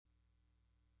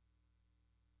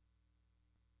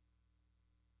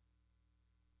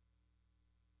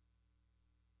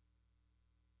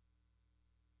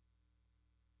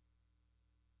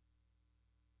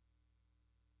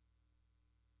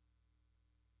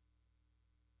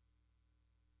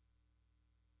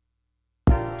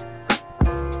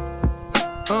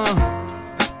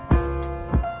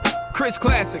Chris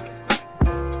Classic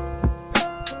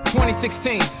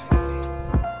 2016.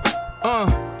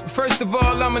 First of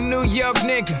all, I'm a New York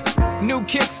nigga. New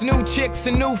kicks, new chicks,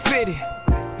 and new fitted.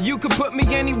 You could put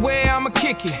me anywhere, I'ma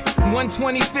kick it.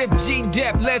 125th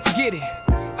G-Dep, let's get it.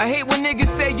 I hate when niggas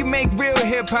say you make real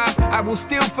hip-hop. I will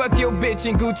still fuck your bitch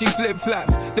in Gucci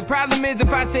flip-flops. The problem is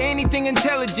if I say anything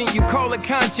intelligent, you call it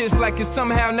conscious like it's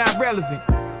somehow not relevant.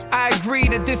 I agree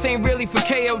that this ain't really for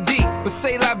KOD, but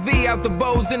say la vie out the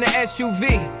bows in the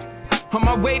SUV. On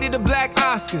my way to the Black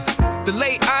Oscars, the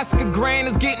late Oscar Grant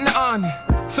is getting the honor.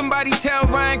 Somebody tell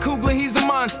Ryan Coogler he's a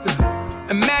monster.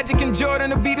 And Magic and Jordan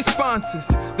will be the sponsors.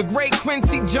 The great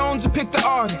Quincy Jones will pick the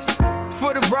artist.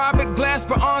 For the Robert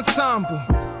Glasper Ensemble.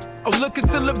 Oh, look, it's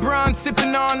the LeBron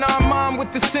sipping on Armand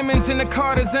with the Simmons and the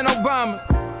Carters and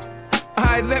Obamas.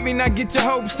 Alright, let me not get your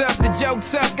hopes up. The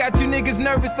joke's up, got you niggas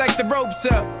nervous like the ropes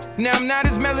up. Now, I'm not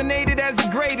as melanated as the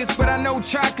greatest, but I know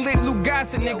chocolate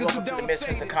Lugasa niggas who don't to the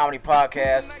Misfits of Comedy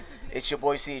podcast. It's your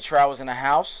boy C. Travels in the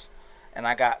house. And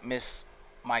I got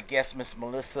my guest, Miss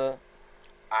Melissa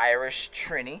Irish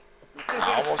Trini. I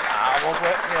almost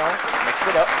went, mix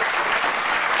it up.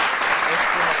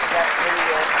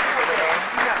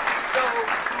 So,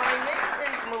 my name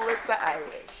is Melissa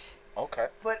Irish. Okay.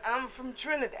 But I'm from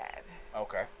Trinidad.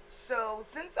 Okay. So,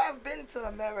 since I've been to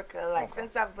America,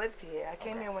 since I've lived here, I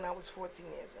came here when I was 14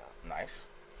 years old. Nice.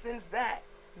 Since that,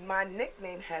 my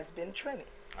nickname has been Trini.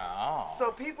 Oh.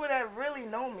 So, people that really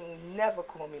know me never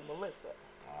call me Melissa.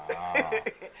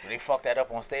 Do they fuck that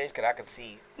up on stage? Because I can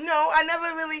see. No, I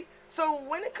never really. So,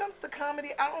 when it comes to comedy,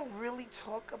 I don't really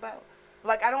talk about.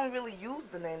 I don't really use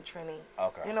the name Trini.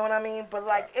 Okay. You know what I mean? But,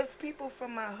 if people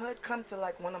from my hood come to,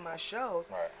 one of my shows,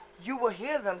 right, you will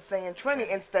hear them saying Trini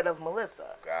instead of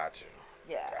Melissa. Got you.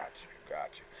 Yeah.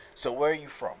 Got you. So, where are you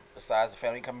from? Besides the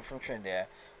family coming from Trinidad,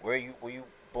 were you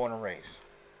born and raised?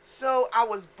 So, I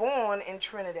was born in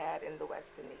Trinidad in the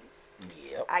West Indies.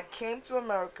 Yep. I came to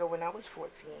America when I was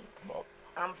 14. Well,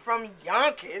 I'm from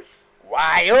Yonkers.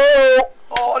 Why-oh!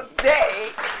 All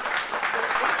day.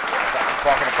 That's like I'm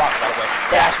talking about, by the way.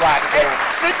 That's why I can It's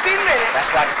 15 minutes.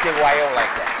 That's why I can say why-oh like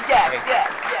that. Yes.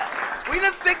 We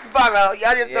the sixth borough.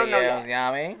 Y'all just don't know that. You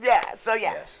know what I mean? Yeah, so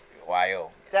yeah. Yes.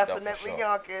 Why-oh. Definitely sure.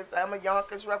 Yonkers. I'm a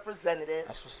Yonkers representative.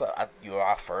 That's what's up. You're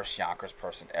our first Yonkers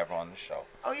person ever on the show.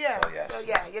 Oh, yeah. So,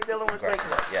 yeah, you're dealing with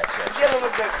greatness. Yes. You're dealing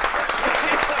with greatness.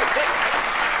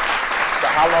 So,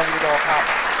 how long have you been doing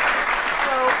comedy?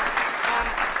 So,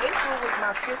 April was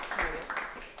my 5th year.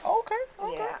 Okay.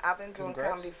 Yeah, I've been doing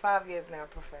comedy 5 years now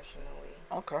professionally.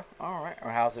 Okay. All right.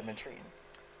 How's it been treating?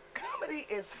 Comedy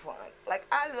is fun.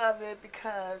 I love it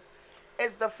because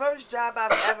it's the first job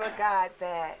I've ever got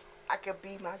that I could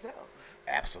be myself.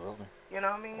 Absolutely. You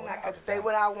know what I mean? I could say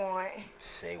what I want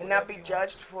and not be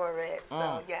judged for it.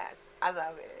 So, yes, I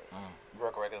love it. You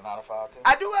work a regular 9 to 5 too?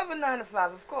 I do have a 9 to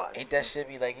 5, of course. Ain't that shit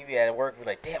be like, you be at work, be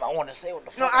like, damn, I want to say what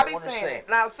the fuck I want to say. it.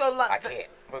 Now, so I can't.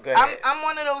 But go ahead. I'm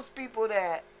one of those people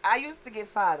that I used to get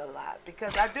fired a lot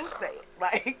because I do say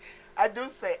it. I do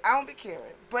say it. I don't be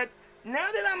caring. But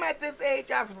now that I'm at this age,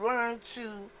 I've learned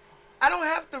I don't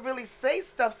have to really say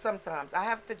stuff sometimes. I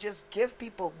have to just give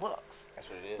people looks. That's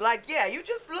what it is. You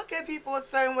just look at people a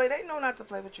certain way. They know not to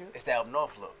play with you. It's that up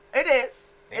north look. It is.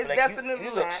 They It's like, definitely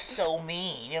you look that. so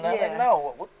mean. You know? Yeah.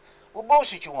 No, what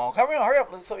bullshit you want? Hurry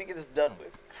up so we get this done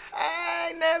with.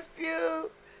 Hi, nephew.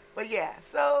 But yeah,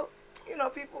 so,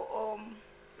 people,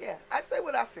 I say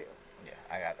what I feel. Yeah,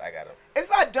 I got to.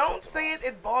 If I don't say it,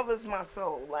 it bothers my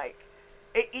soul.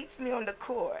 It eats me on the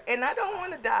core. And I don't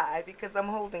want to die because I'm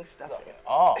holding stuff in.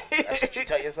 Oh, that's what you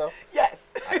tell yourself?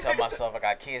 Yes. I tell myself I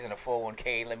got kids in a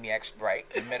 401k, let me act right,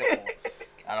 in medical.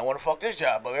 I don't want to fuck this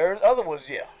job, but there are other ones,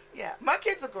 yeah. Yeah, my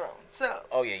kids are grown, so.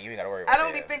 Oh, yeah, you ain't got to worry about that. I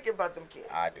don't be thinking about them kids.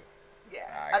 I do.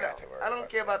 Yeah, I don't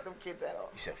care about them kids at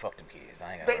all. You said fuck them kids.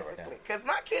 I ain't got to worry about that. Basically, because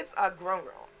my kids are grown.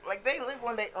 They live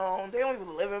on their own. They don't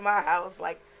even live in my house.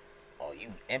 Oh, you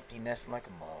empty nesting like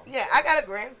a mom. Yeah, I got a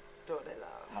granddaughter.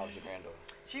 How's your granddaughter?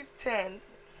 She's 10.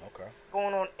 Okay.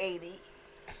 Going on 80.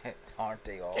 Aren't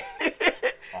they all?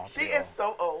 She is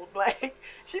so old.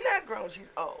 She's not grown.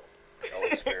 She's old. Old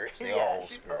spirits. They all old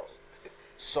she's spirits. old.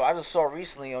 So I just saw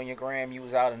recently on your gram you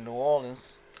was out in New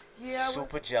Orleans. Yeah.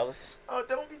 Super jealous. Oh,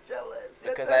 don't be jealous.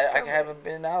 Because I haven't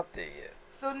been out there yet.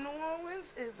 So New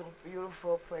Orleans is a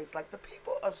beautiful place. The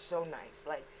people are so nice.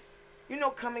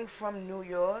 Coming from New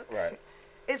York. Right.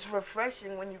 It's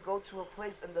refreshing when you go to a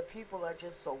place and the people are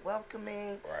just so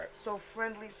welcoming, right, so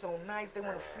friendly, so nice. They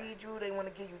want to feed you. They want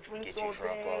to give you drinks all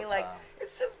day.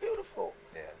 It's just beautiful.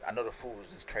 Yeah, I know the food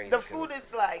is just crazy. The food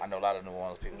is I know a lot of New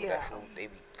Orleans people with that food. They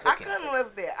be I cooking. couldn't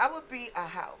live there. I would be a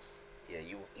house. Yeah,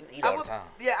 you eat all the time.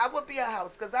 Yeah, I would be a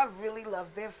house because I really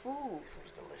love their food.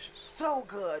 Food's delicious. So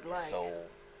good, like. So,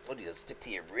 what do you stick to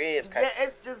your ribs? Yeah,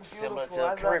 it's just similar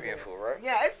beautiful. to Caribbean food, right?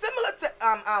 Yeah, it's similar to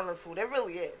island food. It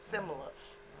really is similar.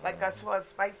 Like as far as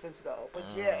spices go, but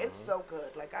yeah, it's so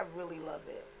good. Like I really love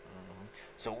it.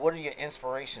 So, what are your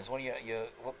inspirations? What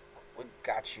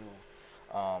got you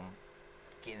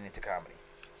getting into comedy?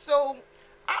 So,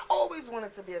 I always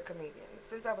wanted to be a comedian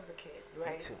since I was a kid,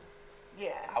 right? Me too. Yeah,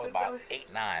 I was about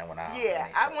 8, 9 when I. Yeah,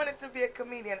 I wanted to be a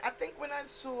comedian. I think when I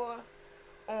saw,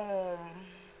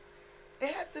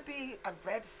 it had to be a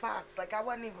red fox. Like I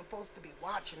wasn't even supposed to be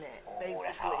watching it. Oh, basically.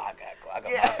 That's how I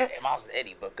got Miles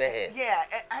Eddie, but go ahead. Yeah,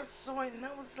 I saw it and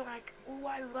I was like, "Ooh,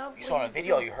 I love." You saw a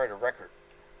video. Or you heard a record.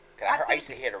 I used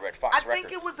to hear the Red Fox records. I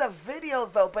think it was a video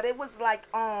though, but it was like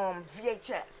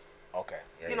VHS. Okay.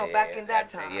 Yeah, back in that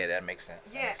time. Yeah, that makes sense.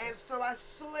 And so I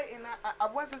saw it and I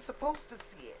wasn't supposed to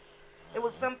see it. It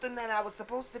was something that I was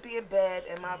supposed to be in bed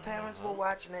and my parents were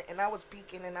watching it and I was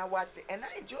peeking and I watched it and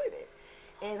I enjoyed it.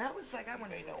 And I was like, I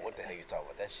want to do that. What the hell you talking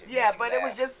about? That shit. Yeah, but it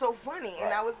was just so funny.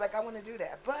 And I was like, I want to do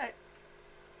that. But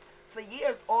for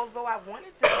years, although I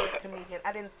wanted to be a comedian,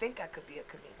 I didn't think I could be a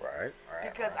comedian. Right.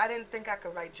 Because I didn't think I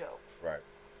could write jokes. Right.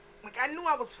 Like, I knew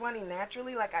I was funny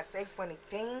naturally. Like, I say funny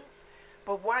things.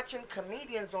 But watching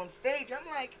comedians on stage, I'm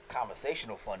like...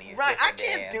 Conversational funny is right, I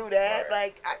different can't do that.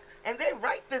 Right. Like, and they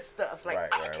write this stuff. Like,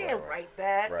 I can't write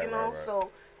that, right, you know? Right.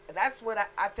 So that's what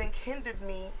I think hindered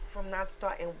me from not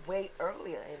starting way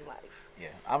earlier in life. Yeah,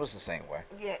 I was the same way.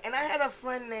 Yeah, and I had a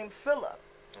friend named Philip.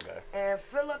 Okay. And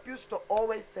Philip used to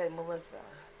always say, Melissa,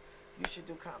 you should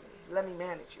do comedy. Let me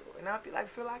manage you. And I'd be like,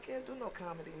 Phil, I can't do no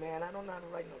comedy, man. I don't know how to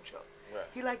write no jokes. Right.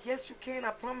 He like, yes, you can.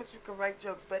 I promise you can write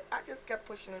jokes. But I just kept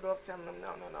pushing it off, telling him,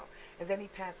 no. And then he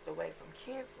passed away from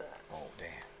cancer. Oh,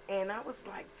 damn. And I was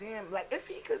like, damn, like, if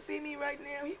he could see me right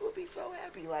now, he would be so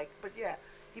happy. Like, but yeah,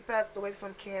 he passed away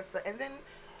from cancer. And then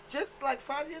just like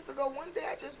 5 years ago, one day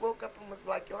I just woke up and was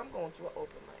like, yo, I'm going to an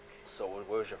open mic. So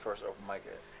where was your first open mic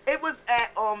at? It was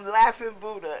at Laughing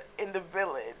Buddha in the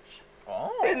Village.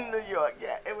 Oh. In New York,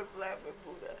 yeah. It was Laughing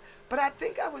Buddha. But I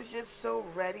think I was just so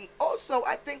ready. Also,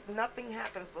 I think nothing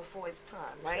happens before it's time,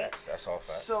 right? Facts. That's all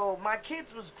facts. So my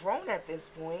kids was grown at this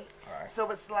point. Right.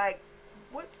 So it's like,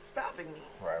 what's stopping me?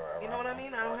 Right. You know what I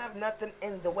mean? I don't have nothing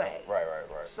in the way. Right.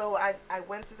 So I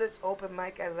went to this open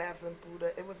mic at Laughing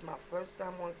Buddha. It was my first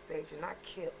time on stage, and I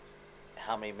killed.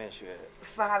 How many minutes you had?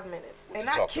 5 minutes. And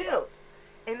I killed.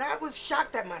 And I was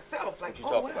shocked at myself. Like, what you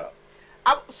talking about?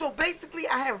 So basically,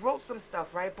 I had wrote some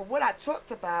stuff, right? But what I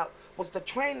talked about was the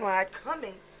train ride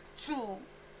coming to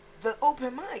the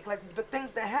open mic. Like, the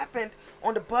things that happened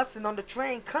on the bus and on the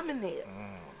train coming there.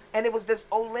 And it was this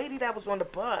old lady that was on the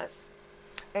bus.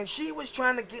 And she was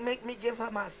trying to make me give her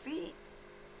my seat.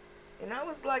 And I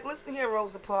was like, listen here,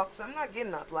 Rosa Parks, I'm not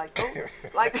getting up. Like,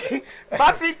 like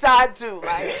my feet tied too.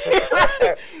 Like,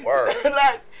 Word.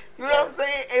 Like, you know what I'm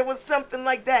saying? It was something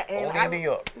like that. And only in New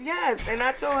York. Yes, and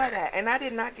I told her that. And I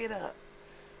did not get up.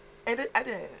 And I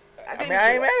didn't. I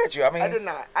ain't mad at you. I did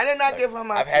not give her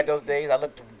my I've seat. had those days. I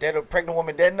looked a pregnant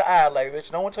woman dead in the eye. Like,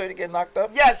 bitch, no one told you to get knocked up.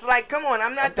 Yes, like, come on.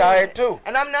 I'm not tired it. Too.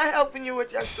 And I'm not helping you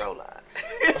with your stroller.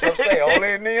 That's what I'm saying.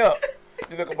 Only in New York.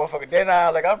 You look a motherfucker dead in the eye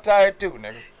like, I'm tired too,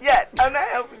 nigga. Yes, I'm not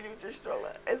helping you with your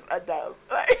stroller. It's a dumb.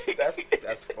 Like,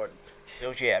 that's funny. So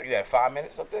what you had? You had 5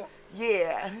 minutes up there?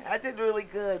 Yeah, I did really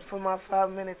good for my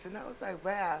 5 minutes, and I was like,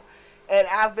 wow. And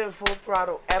I've been full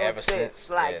throttle ever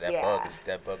since. Like,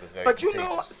 that bug is very But you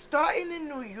contagious. know, starting in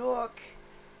New York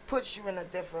puts you in a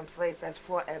different place as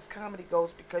far as comedy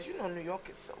goes, because you know New York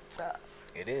is so tough.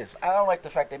 It is. I don't like the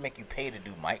fact they make you pay to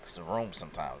do mics in rooms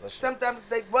sometimes. Sometimes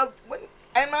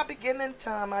in my beginning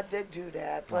time, I did do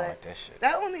that, but like that shit.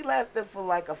 That only lasted for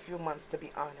like a few months, to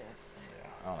be honest. Yeah,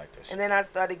 I don't like that shit. And then I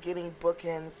started getting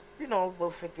bookings, you know, little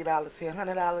 $50 here,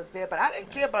 $100 there, but I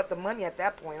didn't care about the money at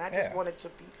that point. I just wanted to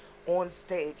be on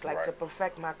stage, like to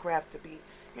perfect my craft, to be,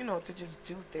 you know, to just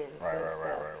do things and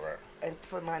stuff. Right. And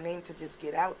for my name to just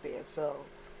get out there. So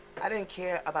I didn't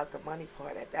care about the money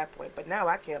part at that point, but now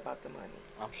I care about the money.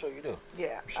 I'm sure you do.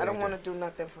 Yeah, sure I don't want to do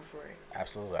nothing for free.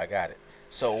 Absolutely, I got it.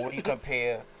 So what do you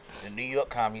compare the New York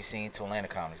comedy scene to Atlanta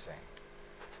comedy scene?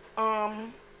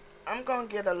 I'm gonna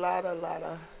get a lot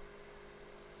of.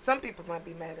 Some people might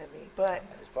be mad at me, but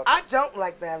I don't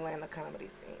like the Atlanta comedy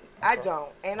scene. Okay. I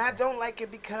don't, and I don't like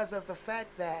it because of the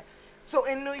fact that. So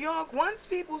in New York, once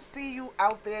people see you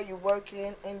out there, you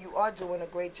working, and you are doing a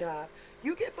great job,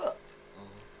 you get booked.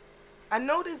 I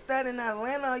noticed that in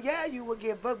Atlanta, you will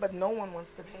get booked, but no one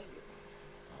wants to pay you.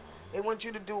 They want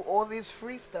you to do all these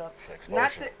free stuff.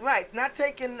 Exposure. Not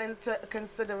taking into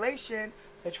consideration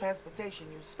the transportation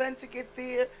you spend to get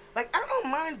there. Like, I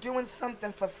don't mind doing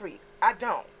something for free. I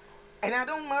don't. And I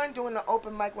don't mind doing the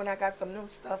open mic when I got some new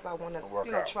stuff I want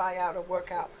to, try out or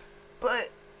work out. But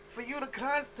for you to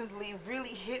constantly really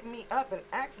hit me up and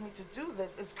ask me to do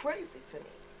this is crazy to me.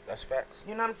 That's facts.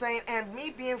 You know what I'm saying? And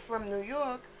me being from New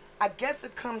York, I guess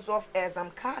it comes off as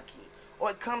I'm cocky.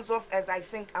 Or it comes off as I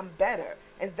think I'm better.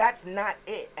 And that's not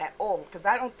it at all. Because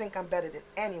I don't think I'm better than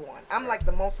anyone. I'm like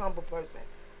the most humble person.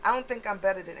 I don't think I'm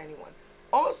better than anyone.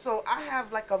 Also, I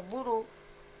have like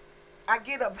I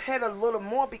get ahead a little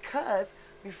more because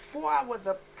before I was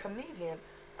a comedian,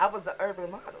 I was an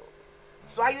urban model.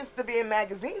 So I used to be in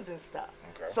magazines and stuff.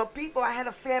 Okay. So I had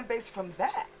a fan base from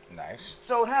that. Nice.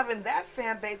 So having that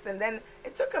fan base, and then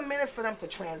it took a minute for them to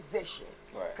transition.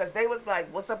 Right. Because they was like,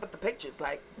 what's up with the pictures?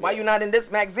 Like, why you not in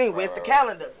this magazine? Where's the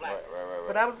calendars? Like,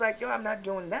 But I was like, yo, I'm not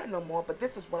doing that no more, but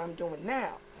this is what I'm doing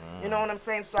now. You know what I'm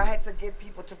saying? So I had to get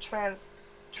people to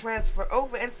transfer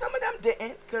over, and some of them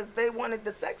didn't, because they wanted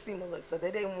the sexy Melissa.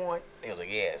 They didn't want... They was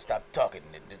like, yeah, stop talking.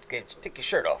 Take your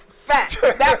shirt off. Facts.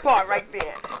 That part right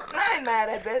there. And I ain't mad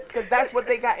at that, because that's what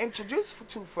they got introduced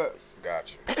to first.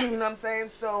 Gotcha. You know what I'm saying?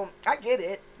 So, I get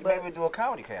it. You maybe do a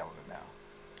comedy calendar now.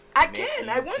 I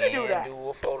want to do that. Do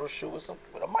a photo shoot with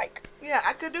a mic. Yeah,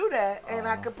 I could do that, and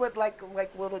I could put like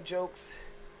little jokes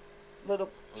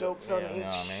on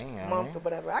each month or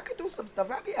whatever. I could do some stuff.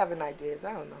 I be having ideas.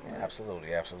 I don't know. Yeah, absolutely.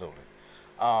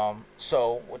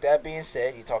 So with that being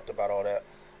said, you talked about all that.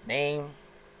 Name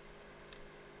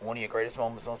one of your greatest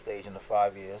moments on stage in the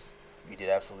 5 years. You did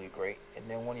absolutely great. And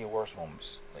then one of your worst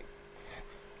moments. Like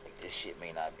this shit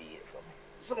may not be it for me.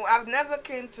 So I've never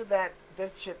came to that.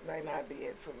 This shit might not be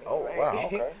it for me. Oh, right? wow,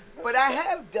 okay. But I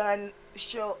have done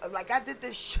I did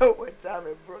this show one time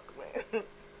in Brooklyn.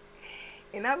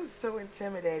 And I was so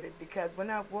intimidated because when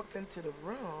I walked into the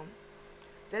room,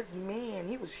 this man,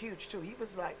 he was huge too. He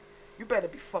was like, you better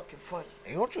be fucking funny.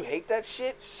 Hey, don't you hate that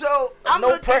shit? So I'm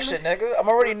no pressure, nigga. I'm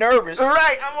already nervous.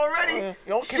 Right, I'm already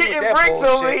shitting bricks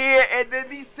over here. And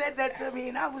then he said that to me,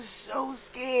 and I was so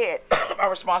scared. My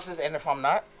response is, and if I'm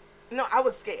not? No, I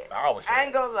was scared. I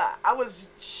ain't gonna lie. I was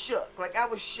shook. Like, I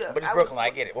was shook. But it's Brooklyn. I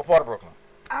get it. What part of Brooklyn?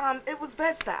 It was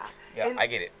Bed-Stuy. Yeah, and, I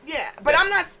get it. Yeah, but I'm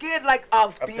not scared,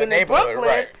 of being in Brooklyn.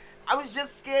 Right. I was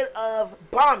just scared of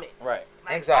bombing. Right.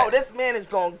 Like, exactly. Oh, this man is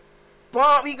going to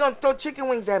bomb. He going to throw chicken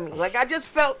wings at me. Like, I just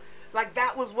felt like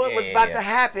that was what was about to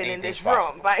happen in this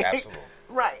room. Like, absolutely.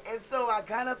 Right. And so I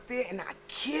got up there and I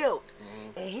killed.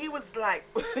 Mm-hmm. And he was like,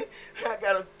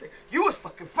 you was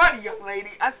fucking funny, young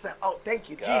lady. I said, oh, thank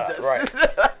you, Jesus. Right.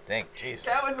 Thank Jesus.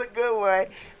 That was a good one.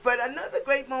 But another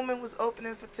great moment was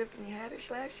opening for Tiffany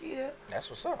Haddish last year. That's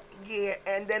what's up. Yeah.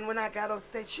 And then when I got on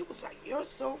stage, she was like, you're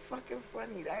so fucking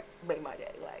funny. That made my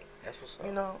day. Like, that's what's up.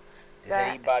 You know. Is there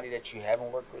anybody that you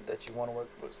haven't worked with that you want to work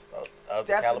with?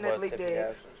 Definitely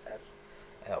Dave.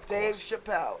 Dave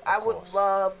Chappelle. I would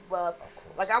love.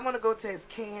 Like, I want to go to his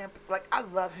camp. Like, I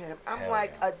love him. I'm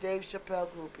a Dave Chappelle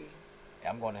groupie. Yeah,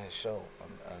 I'm going to his show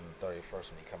on the 31st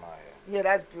when he come out here. Yeah,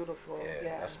 that's beautiful.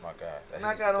 Yeah, that's my guy. When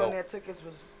I got on there, tickets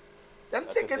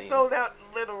tickets sold out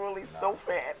literally so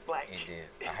fast. Like, it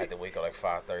did. I had to wake up like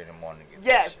 5:30 in the morning to get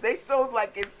yes, they sold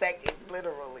like in seconds,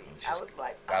 literally. I was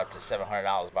like, got up to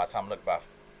 $700 by the time I looked by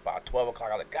 12 o'clock.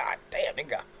 I was like, God damn, you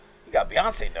got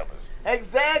Beyonce numbers.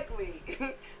 Exactly.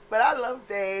 But I love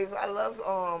Dave. I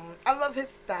love his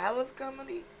style of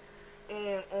comedy,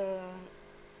 and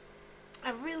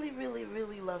I really, really,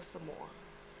 really love Samoa.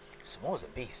 Samoa's a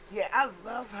beast. Yeah, I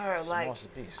love her. Samoa's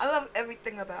a beast. I love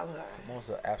everything about her. Samoa's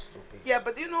an absolute beast. Yeah,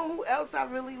 but you know who else I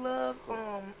really love?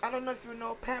 I don't know if you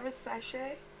know Paris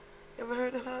Sachet. You ever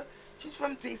heard of her? She's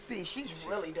from DC. She's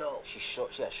really dope. She's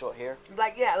short. She has short hair.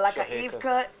 Like an Eve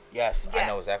cut. Yes, I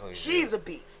know exactly what she's a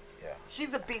beast. Yeah.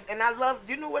 She's a beast. And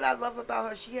you know what I love about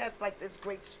her? She has like this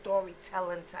great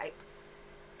storytelling type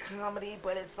comedy,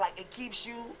 but it's like it keeps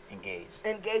you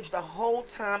engaged the whole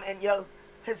time, and you're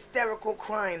hysterical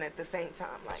crying at the same time.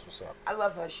 Like, that's what's up. I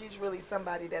love her. She's really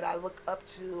somebody that I look up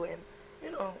to, and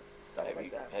stuff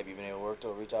like that. Have you been able to work to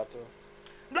her, reach out to her?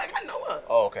 Like, I know her.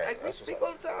 Oh, okay. Like, we speak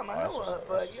all the time. I know her,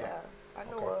 but yeah, I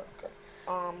know her.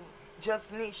 Okay.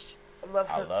 Just Niche. I love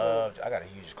her too. I got a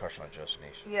huge crush on Just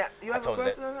Niche. Yeah, you have a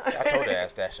crush on her? I told her to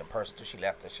ask that in person until she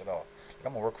left that shit off. Like,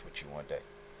 I'm gonna work with you one day.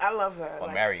 I love her.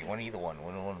 Or marry you, either one of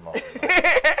them.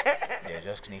 Yeah,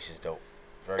 Just Niche is dope.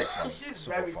 Very funny. She's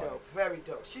very dope. Very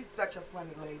dope. She's such a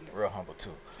funny lady. Real humble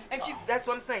too. And that's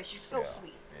what I'm saying. She's so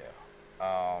sweet.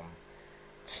 Yeah.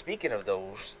 Speaking of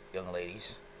those young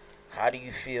ladies, how do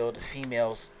you feel the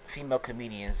female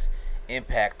comedians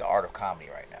impact the art of comedy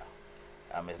right now?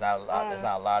 It's not a lot. There's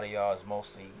not a lot of y'all. It's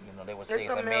mostly, they would say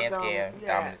it's a man's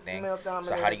dominant thing.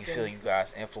 So how do you feel you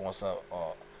guys influence a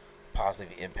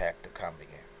positive impact the comedy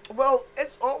game? Well,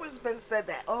 it's always been said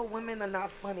that women are not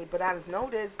funny, but I've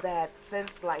noticed that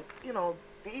since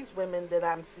these women that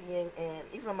I'm seeing and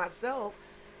even myself,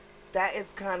 that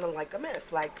is kind of like a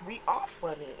myth. Like, we are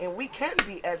funny, and we can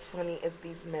be as funny as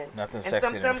these men. Nothing and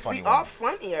sexier than a funny we woman. are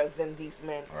funnier than these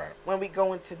men. Right. When we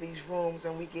go into these rooms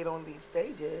and we get on these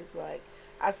stages, like,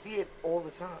 I see it all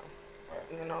the time.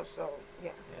 Right. So,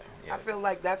 yeah. I feel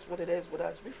like that's what it is with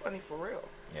us. We funny for real.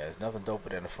 Yeah, there's nothing doper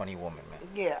than a funny woman, man.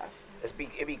 Yeah.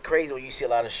 It'd be crazy when you see a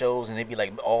lot of shows and it'd be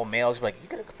like all males. You're like, you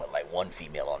could put like one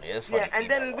female on there. Yeah, and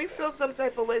then we feel some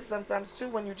type of way sometimes too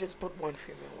when you just put one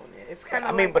female on there. It's kind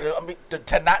of.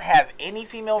 To not have any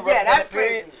female. Yeah, that's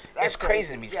crazy. It's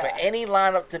crazy to me. Yeah. For any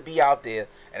lineup to be out there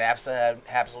and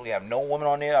absolutely have no woman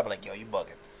on there, I'd be like, yo, you bugging.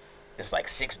 It's like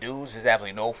 6 dudes. There's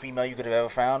absolutely no female you could have ever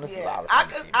found. There's a lot of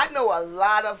funny I know a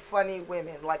lot of funny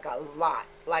women, like a lot,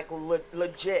 like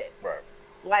legit. Right.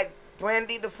 Like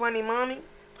Brandy, the funny mommy.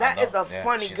 That is a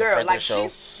funny girl. Like,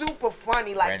 she's super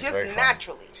funny. Like, Brandy's just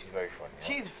naturally. She's very funny. Yeah.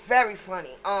 She's very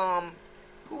funny.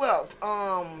 Who else?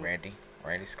 Randy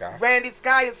Scott. Randy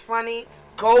Scott is funny.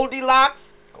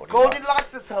 Goldilocks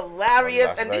is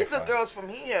hilarious. And these are girls from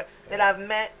here that I've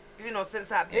met,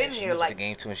 since I've been here. Like, the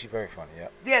game too, and she's very funny. Yeah.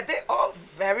 Yeah, they're all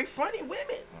very funny women.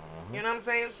 Mm-hmm. You know what I'm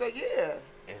saying? So yeah.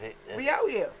 We out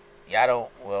here.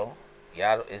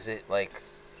 Is it like?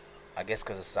 I guess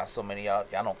because it's not so many y'all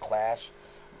don't clash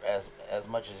as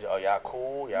much as y'all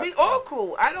cool. We all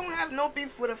cool. I don't have no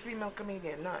beef with a female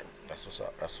comedian. None. That's what's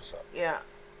up. Yeah.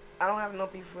 I don't have no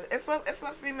beef with if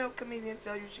a female comedian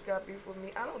tell you she got beef with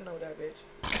me, I don't know that bitch.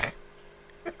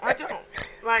 I don't.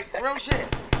 Like, real shit.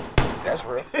 That's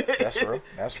real.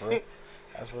 That's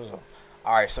real.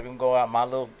 All right, so we can go out my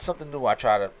little something new I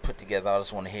try to put together. I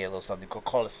just want to hear a little something.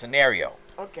 Call it scenario.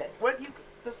 Okay.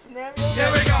 The scenario?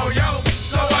 Here we go, yo.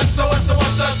 So what's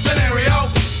the scenario?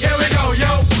 Here we go,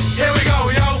 yo.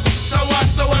 So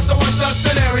what's the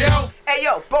scenario? Hey,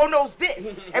 yo, Bo knows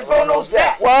this, and Bo knows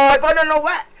that. What? Bo don't know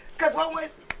what? Because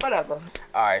whatever.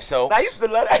 All right, so. I used to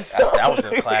love that song. That was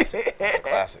a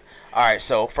classic. All right,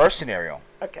 so first scenario.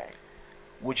 Okay.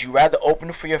 Would you rather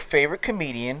open for your favorite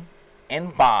comedian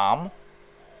and bomb,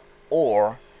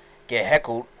 or get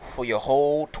heckled for your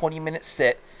whole 20-minute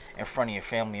set in front of your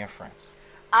family and friends?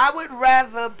 I would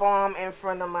rather bomb in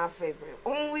front of my favorite,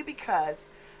 only because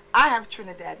I have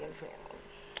Trinidadian family.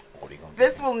 What are you gonna do?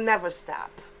 This will never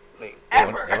stop.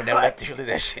 Ever. They will never let you do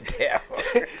that shit down.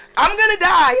 I'm gonna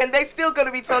die, and they still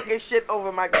gonna be talking shit over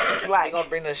my life. They're gonna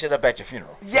bring that shit up at your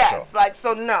funeral. Yes,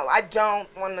 so no, I don't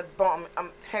want to bomb.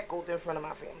 I'm heckled in front of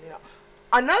my family.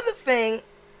 Another thing,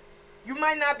 you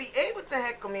might not be able to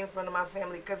heckle me in front of my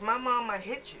family because my mom might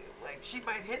hit you. Like, she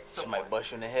might hit someone. She might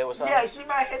bust you in the head with something? Yeah, she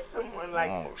might hit someone.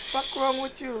 Like, fuck wrong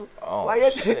with you? Oh, why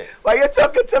you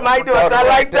talking to my daughter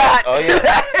like that? Oh,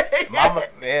 yeah. Mama,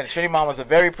 man, Trini Mama's a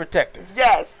very protective.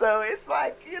 Yes, so it's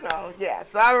like,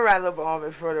 so I would rather bomb in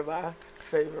front of my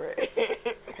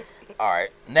favorite. All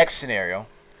right, next scenario.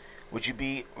 Would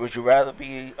you rather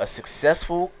be a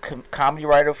successful comedy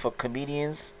writer for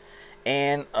comedians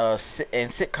and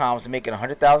sitcoms making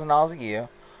 $100,000 a year,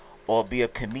 or be a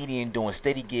comedian doing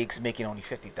steady gigs making only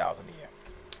 $50,000 a year?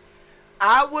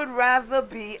 I would rather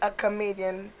be a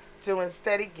comedian doing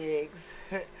steady gigs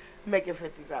making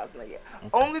 $50,000 a year. Okay.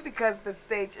 Only because the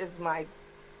stage is my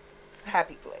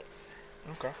happy place.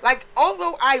 Okay. Like,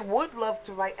 although I would love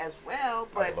to write as well,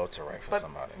 but I'd love to write for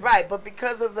somebody. Right, but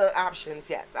because of the options,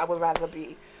 yes, I would rather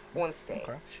be on stage.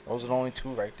 Okay. Those are the only 2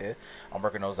 right there. I'm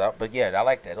working those out. But yeah, I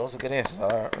like that. Those are good answers.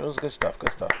 Those are good stuff.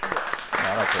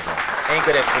 Yeah, I like those answers. Ain't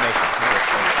good explanation.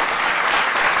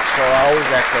 So I always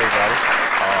ask everybody,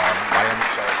 my on the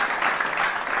show,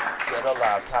 get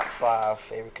alive, top 5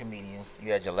 favorite comedians.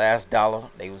 You had your last dollar.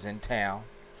 They was in town.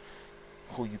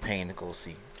 Who you paying to go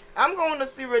see? I'm going to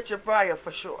see Richard Pryor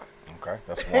for sure. Okay,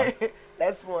 that's one.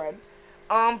 That's one.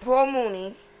 Paul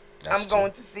Mooney. I'm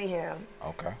going to see him.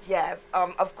 Okay. Yes.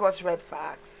 Of course, Red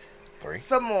Fox. 3.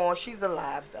 Some more. She's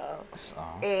alive though.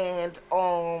 And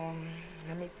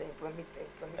let me think.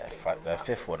 That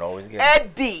 5th one always gets.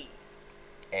 Eddie.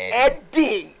 Okay.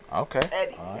 Eddie.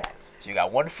 Right. Yes. So you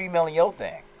got one female in your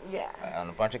thing. Yeah. And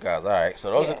a bunch of guys. All right. So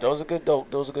those are good.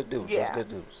 Those are good dudes. Yeah. Those are good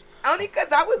dudes. Only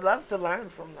because I would love to learn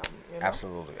from them.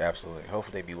 Absolutely.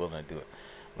 Hopefully they be willing to do it.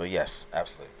 But yes,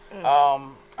 absolutely.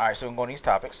 All right, so we're going to these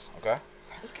topics, okay?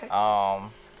 Okay.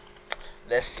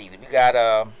 Let's see. We got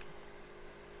all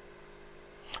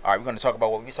right, we're going to talk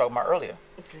about what we were talking about earlier.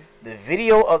 Okay. The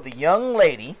video of the young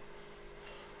lady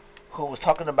who was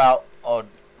talking about,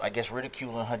 I guess,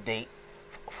 ridiculing her date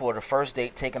for the first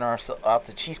date, taking her out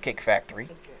to Cheesecake Factory,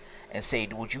 and say,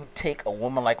 would you take a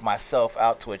woman like myself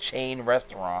out to a chain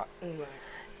restaurant? Right.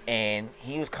 And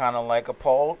he was kind of like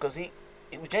appalled because it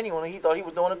was genuinely, he thought he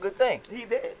was doing a good thing. He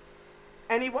did.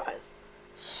 And he was.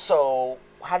 So,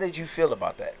 how did you feel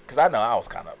about that? Because I know I was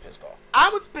kind of pissed off. I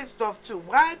was pissed off too.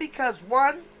 Why? Because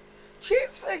one,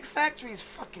 Cheesecake Factory is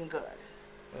fucking good.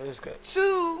 It is good.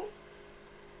 Two,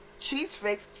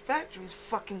 Cheesecake Factory is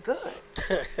fucking good.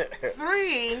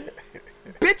 Three,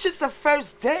 bitch, it's a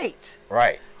first date.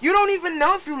 Right. You don't even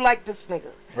know if you like this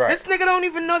nigga. Right. This nigga don't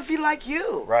even know if he like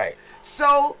you. Right.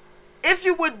 So, if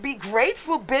you would be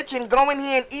grateful, bitch, and go in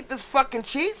here and eat this fucking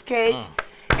cheesecake,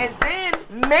 and then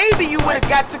maybe you would have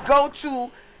got to go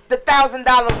to the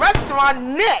 $1,000 restaurant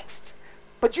next.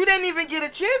 But you didn't even get a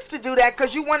chance to do that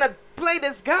because you want to play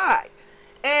this guy.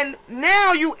 And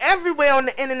now you everywhere on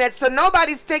the internet, so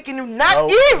nobody's taking you, not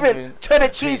even to the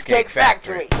Cheesecake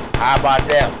Factory. How about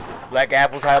them? Black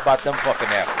apples, how about them fucking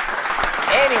apples?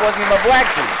 And he wasn't even a black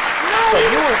dude. No. So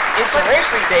you was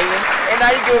interracially dating, and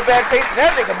now you give a bad taste in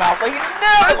that nigga mouth, so he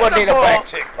never gonna date a black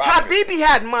chick, probably. Habibi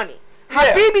had money.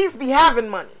 Yeah. Habibis be having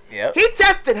money. Yep. He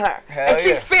tested her, and she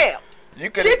yeah. failed. You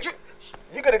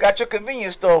could have got your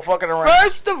convenience store fucking around.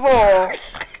 First of all,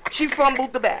 she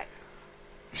fumbled the bag.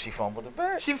 She fumbled the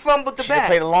bag. She fumbled the She bag.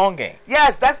 play the long game.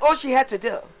 Yes, that's all she had to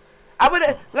do. I would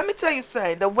have. Let me tell you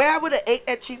something. The way I would have ate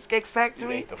at Cheesecake You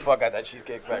Factory. ate the fuck out that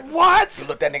Cheesecake Factory. What? You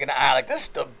looked that nigga in the eye like, this is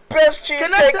the best cheesecake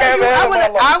Can I tell you?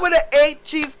 ever. I would have ate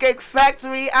Cheesecake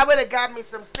Factory. I would have got me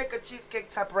some Snicker cheesecake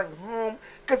to bring home.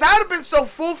 Cause I would have been so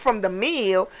full from the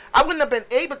meal, I wouldn't have been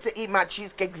able to eat my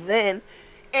cheesecake then.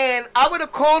 And I would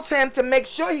have called him to make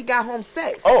sure he got home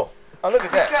safe. Oh, look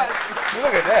at that.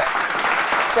 Look at that.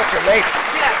 Such a lady.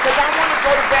 Yeah, because I want to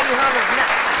go to Benny Hunter's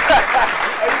next.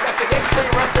 Oh, you got the next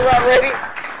chain restaurant ready?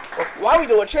 Well, why we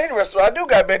doing chain restaurant? I do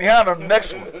got Benny Hunter on the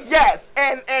next one. Yes,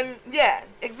 and yeah,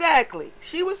 exactly.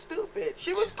 She was stupid.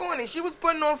 She was corny. She was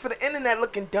putting on for the internet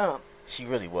looking dumb. She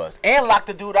really was. And locked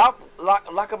the dude out,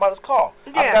 lock him out his car.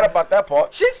 Yeah. I forgot about that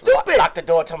part. She's stupid. Lock the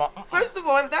door to my... First of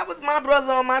all, if that was my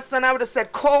brother or my son, I would have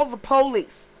said, call the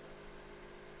police.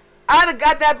 I'd have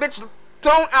got that bitch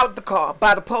thrown out the car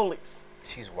by the police.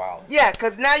 She's wild. Yeah,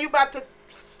 because now you about to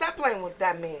stop playing with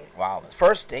that man. Wild.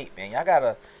 First date, man. Y'all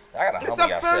gotta It's humble a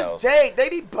yourselves. first date. They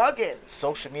be bugging.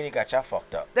 Social media got y'all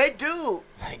fucked up. They do.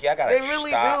 Like, y'all gotta They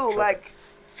really stop do. tripping. Like,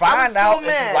 Find I was so out if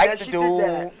mad you like that the she did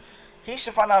that. dude. He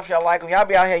should find out if y'all like him. Y'all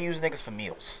be out here using niggas for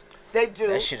meals. They do.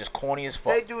 That shit is corny as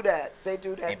fuck. They do that. They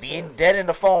do that. And too. being dead in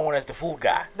the phone as the food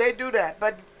guy. They do that,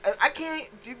 but I can't.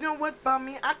 You know what about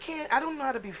me? I don't know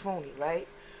how to be phony, right?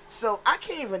 So I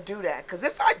can't even do that. Cause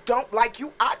if I don't like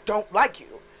you, I don't like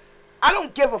you. I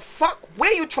don't give a fuck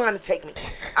where you trying to take me.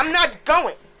 I'm not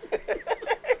going.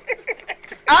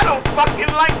 I don't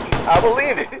fucking like you. I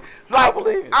believe it. Like, I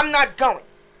believe it. I'm not going.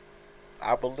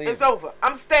 I believe It's it. over.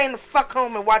 I'm staying the fuck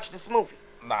home and watch this movie.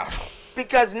 Nah.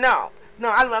 Because no,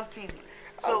 I love TV.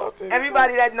 So love TV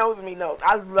everybody that knows me knows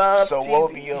I love So TV. what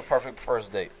would be your perfect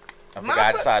first date? If a My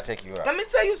guy fir- decided to take you out. Let me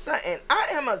tell you something. I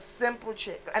am a simple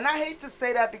chick. And I hate to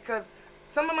say that because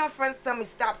some of my friends tell me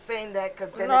stop saying that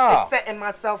because then No. it's setting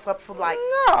myself up for like.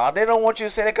 No, they don't want you to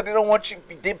say that because they don't want you.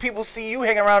 Then people see you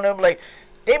hanging around them like,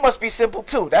 they must be simple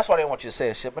too. That's why they want you to say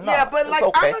that shit. But no, Yeah, but it's like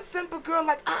okay. I'm a simple girl.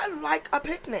 Like I like a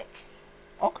picnic.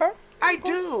 Okay. I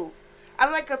do. I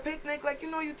like a picnic. Like, you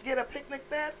know, you get a picnic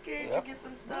basket, Yep. you get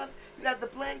some stuff, you got the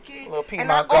blanket. Little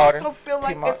And I Piedmont garden. also feel like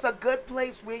Piedmont. it's a good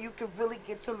place where you can really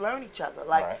get to learn each other.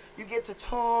 Like, Right. you get to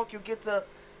talk, you get to,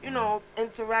 you know,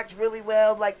 interact really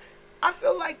well. Like, I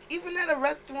feel like even at a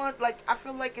restaurant, like, I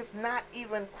feel like it's not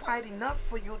even quite enough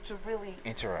for you to really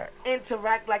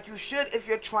interact like you should if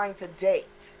you're trying to date.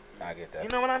 I get that. You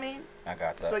know what I mean? I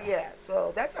got that. So, yeah.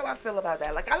 So, that's how I feel about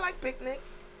that. Like, I like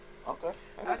picnics. Okay.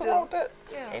 Ain't I nothing do. wrong with that.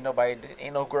 Yeah.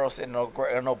 Ain't no girl sitting no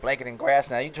blanket in grass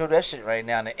now. You do that shit right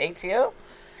now in the ATL.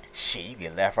 Shit, you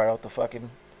get laughed right off the fucking.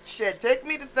 Shit, take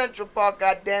me to Central Park,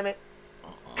 goddammit.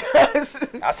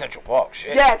 Not Central Park,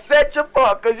 shit. Yeah, Central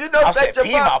Park, because you know I said Central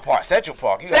Piedmont Park. Park, Central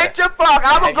Park. Central Park,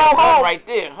 I would go home. Right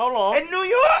there. Hold on. In New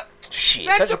York, Shit,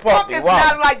 Central Park be is wild.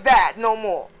 not like that no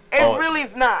more. It Oh, really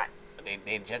is not.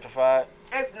 They gentrified.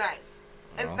 It's nice.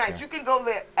 It's Okay. nice. You can go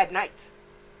there at night.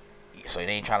 So they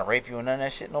ain't trying to rape you and none of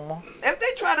that shit no more? If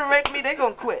they try to rape me, they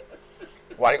gonna quit.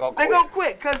 Why they gonna They quit? gonna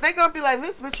quit, because they gonna be like,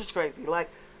 this bitch is crazy. Like,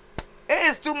 it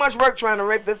is too much work trying to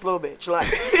rape this little bitch. Like,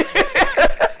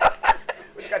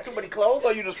 You got too many clothes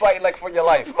or you just fighting like for your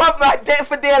life?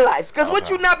 for their life. Because what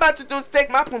Okay. you not about to do is take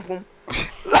my pum pum.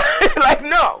 Like,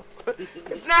 no.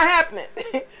 It's not happening.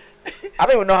 I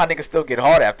don't even know how niggas still get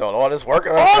hard after all this work.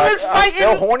 All this I'm fighting.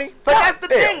 still horny? But God that's the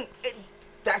damn. thing.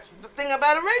 thing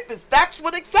about a rapist. That's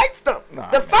what excites them. Nah,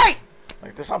 the man. fight.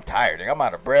 Like this, I'm tired. Nigga. I'm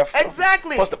out of breath.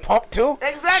 Exactly. Supposed to pump too?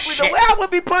 Exactly. Shit. The way I would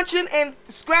be punching and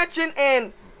scratching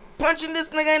and punching this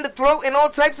nigga in the throat and all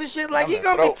types of shit, like, he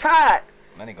gonna be tired.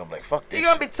 Then he gonna be like, fuck this. He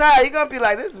gonna be tired. He gonna be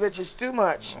like, this bitch is too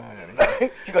much.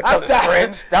 He gonna tell his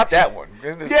friends, stop that one.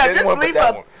 Yeah, just leave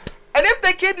her. And if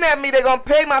they kidnap me, they're gonna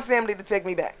pay my family to take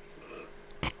me back.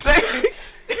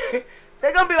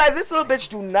 They're gonna be like, this little bitch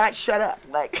do not shut up.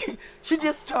 Like, she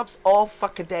just talks all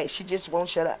fucking day. She just won't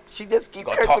shut up. She just keep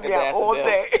cursing me out all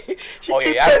day. She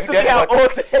keep cursing me out all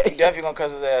day. You definitely gonna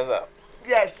curse his ass up.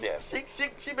 Yes.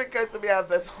 She been cursing me out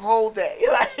this whole day.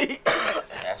 Like,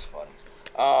 that's funny.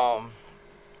 All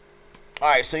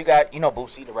right, so you got,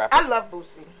 Boosie, the rapper. I love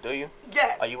Boosie. Do you?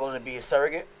 Yes. Are you willing to be a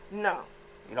surrogate? No.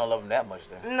 You don't love him that much,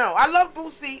 then? No, I love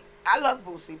Boosie,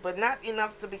 but not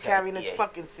enough to be carrying his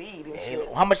fucking seed and shit.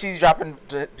 How much is he dropping?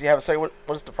 Do you have a surrogate?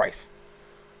 What is the price?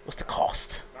 What's the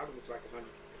cost? Probably was like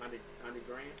 100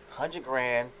 grand. 100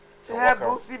 grand. To have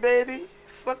Boosie, baby?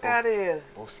 Fuck out of here.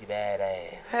 Boosie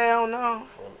badass. Hell no.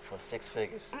 For 6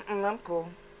 figures. I'm cool.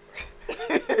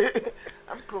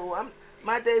 I'm cool.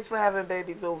 My days for having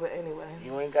babies over anyway. He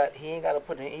ain't got to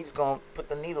put in. He's gonna put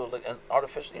the needle, like,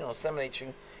 artificially, inseminate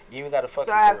you. You even got to fuck.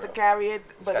 So I have to carry it,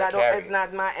 but it's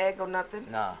not my egg or nothing.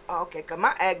 Nah. Oh, okay, cause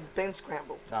my egg's been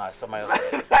scrambled. Nah, it's somebody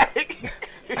else's egg.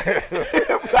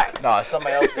 No, it's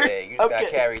somebody else's egg. You just gotta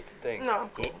carry the thing. No, I'm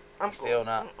cool. I'm cool. Still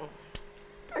not.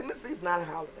 Pregnancy's not a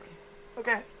holiday.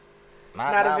 Okay. It's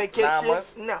not a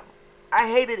vacation. No, I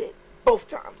hated it both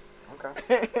times.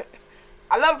 Okay.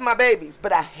 I love my babies,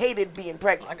 but I hated being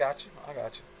pregnant. I got you.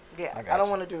 Yeah, I don't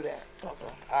want to do that.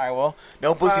 Okay. All right, well, no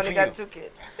That's Boosie why I for only you. got 2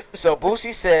 kids. So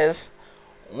Boosie says,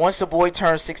 once a boy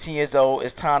turns 16 years old,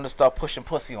 it's time to start pushing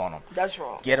pussy on him. That's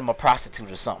wrong. Get him a prostitute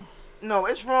or something. No,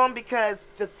 it's wrong because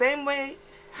the same way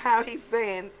how he's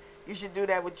saying you should do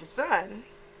that with your son,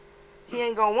 he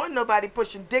ain't gonna want nobody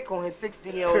pushing dick on his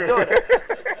 16-year-old daughter.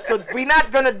 So we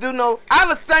not gonna do no. I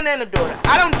have a son and a daughter.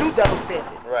 I don't do double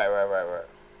standard. Right.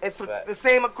 It's the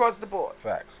same across the board.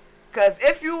 Facts. Cause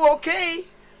if you okay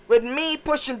with me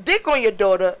pushing dick on your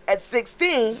daughter at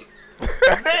 16,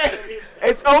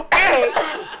 it's okay.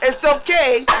 It's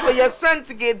okay for your son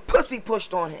to get pussy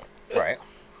pushed on him. Right.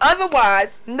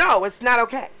 Otherwise, no, it's not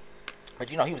okay. But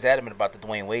he was adamant about the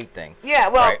Dwayne Wade thing. Yeah,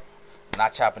 well, right?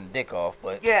 Not chopping the dick off,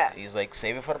 but yeah, he's like,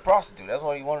 save it for the prostitute. That's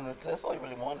all he wanted. That's all he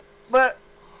really wanted. But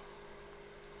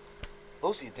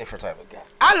Boosie's a different type of guy.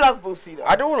 I love Boosie though.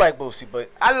 I do like Boosie,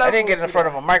 but I didn't get in front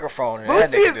of a microphone.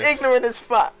 Boosie is ignorant as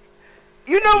fuck.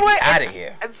 You know what? Out of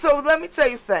here. So let me tell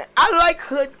you something. I like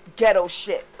hood ghetto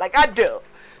shit. Like I do.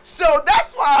 So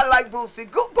that's why I like Boosie.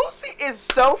 Boosie is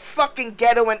so fucking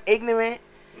ghetto and ignorant.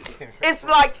 It's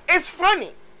like, it's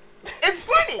funny. It's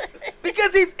funny.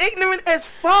 Because he's ignorant as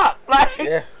fuck. Like,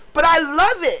 yeah. But I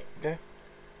love it. Yeah.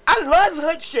 I love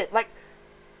hood shit. Like,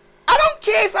 I don't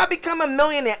care if I become a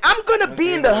millionaire. I'm gonna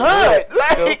be in the hood.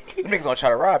 Like, them niggas gonna try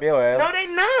to rob your ass. No, they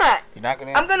not. You're not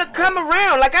gonna. I'm gonna come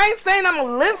around. Like, I ain't saying I'm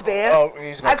gonna live there. Oh,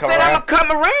 you just gonna come around? I'm gonna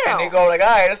come around. And they go like, all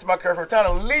right, this is my curve for time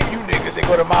to leave you niggas and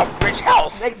go to my rich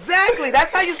house. Exactly.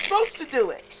 That's how you're supposed to do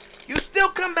it. You still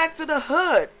come back to the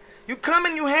hood. You come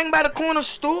and you hang by the corner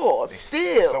store.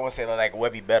 Still. Someone said like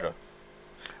Webby better.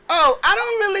 Oh, I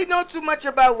don't really know too much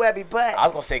about Webby, but I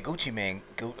was gonna say Gucci Mane.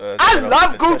 I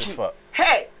love Gucci.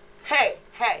 Hey.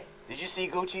 Did you see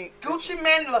Gucci? Gucci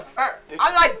Mane LaFleur.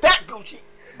 I like that Gucci.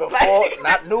 Before,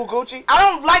 not new Gucci? I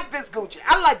don't like this Gucci.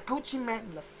 I like Gucci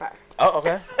Mane LaFleur. Oh,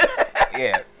 okay.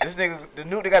 Yeah, this nigga,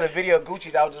 they got a video of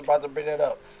Gucci that I was just about to bring that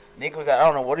up. Nigga was at, I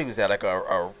don't know what he was at, like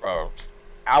a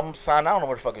album sign. I don't know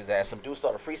what the fuck he was at. Some dude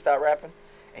started freestyle rapping.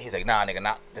 And he's like, nah,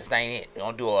 nigga, this ain't it.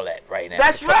 Don't do all that right now.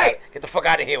 That's right. Get the fuck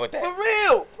out of here with that. For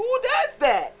real. Who does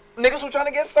that? Niggas who trying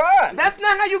to get signed. That's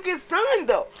not how you get signed,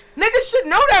 though. Niggas should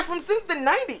know that since the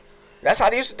 90s. That's how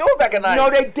they used to do it back in the 90s. No,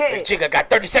 they didn't. Hey, Jigga, got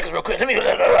 30 seconds real quick. Let me... No.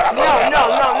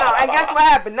 And guess what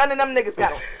happened? None of them niggas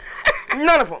got them.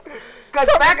 None of them. Because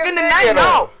back in the 90s,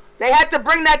 no. They had to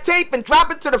bring that tape and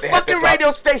drop it to the fucking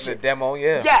radio station. The demo,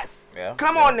 yeah. Yes. Yeah.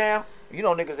 Come on now. You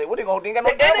know niggas say, what they gonna do? They got no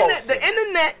demos. The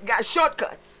internet got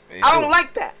shortcuts. I don't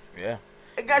like that. Yeah.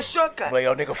 It got shortcuts. But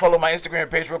yo, nigga, follow my Instagram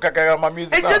page real quick. I got my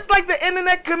music. It's just like the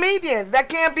internet comedians that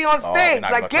can't be on stage.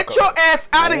 Like, get your ass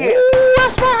out of here. Ooh,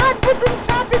 that's my hot button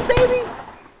topic, baby.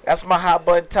 That's my hot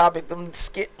button topic. Them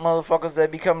skit motherfuckers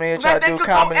that be coming here trying to do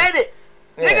comedy. Go edit.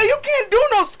 Yeah. Nigga, you can't do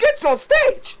no skits on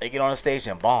stage. They get on the stage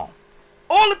and bomb.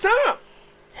 All the time.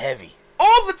 Heavy.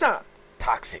 All the time.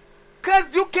 Toxic.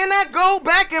 Cause you cannot go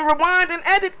back and rewind and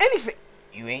edit anything.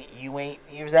 You ain't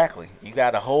exactly. You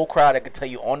got a whole crowd that can tell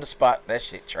you on the spot that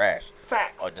shit trash.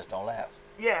 Facts. Or just don't laugh.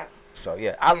 Yeah. So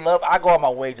yeah, I go out my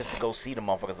way just to go see the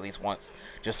motherfuckers at least once,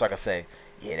 just so I can say,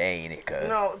 yeah, they ain't it, cuz.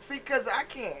 No, see, cause I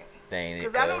can't. They ain't it,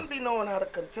 Cause I don't be knowing how to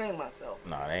contain myself.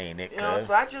 No, they ain't it, cuz. You know,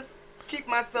 so I just keep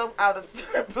myself out of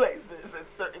certain places and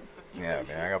certain situations.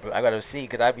 Yeah, man, I gotta see,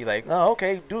 cause I be like, oh,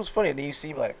 okay, dude's funny, and then you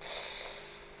see like,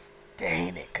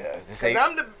 dang it, cuz.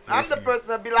 Cause I'm the person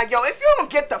that be like, yo, if you don't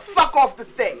get the fuck off the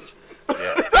stage.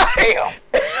 Yeah. Damn.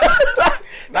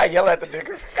 Not yell at the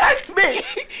nigga. That's me.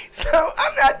 So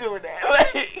I'm not doing that.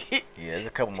 Like, yeah, there's a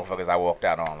couple motherfuckers I walked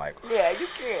out on like. Yeah, you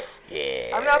can't.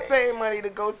 Yeah. I'm not paying money to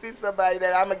go see somebody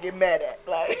that I'm gonna get mad at.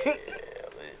 Like. Yeah,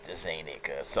 this ain't it,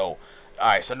 cuz. So, all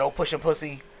right. So no pushing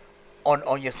pussy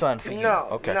on your son for you. No.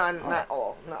 Okay. No, not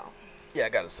all. No. Yeah, I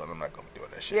got a son. I'm not gonna be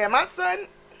doing that shit. Yeah, my son,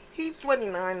 he's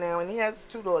 29 now and he has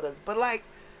 2 daughters. But like.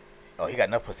 Oh, he got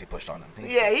enough pussy pushed on him.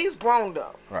 He's grown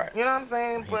though. Right. You know what I'm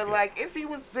saying? But good. like, if he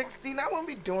was 16, I wouldn't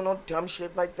be doing no dumb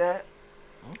shit like that.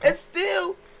 Okay. It's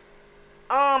still,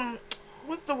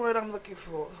 what's the word I'm looking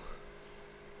for?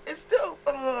 It's still,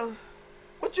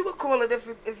 what you would call it if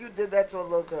you did that to a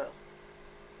little girl?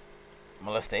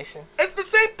 Molestation? It's the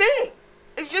same thing.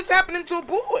 It's just happening to a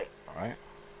boy. All right.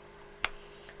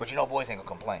 But you know boys ain't gonna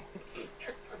complain.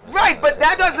 Right, but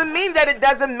that doesn't mean that it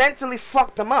doesn't mentally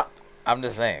fuck them up. I'm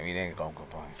just saying, you ain't gonna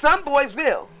complain. Some boys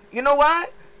will. You know why?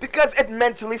 Because it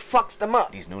mentally fucks them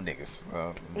up. These new niggas.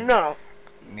 No.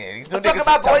 Yeah, these new I'm niggas. talking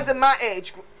about boys in my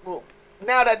age group.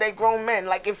 Now that they grown men,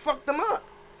 like it fucked them up.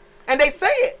 And they say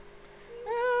it.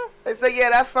 They say, yeah,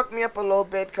 that fucked me up a little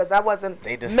bit because I wasn't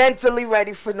mentally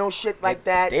ready for no shit like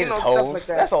that. They just hoes. Stuff like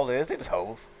that. That's all it is. They just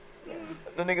hoes.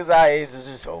 The niggas our age is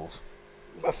just hoes.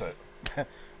 That's it.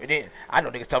 I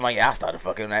know niggas talking about, yeah, I started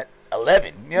fucking at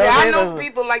 11. You know I know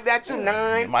people like that too.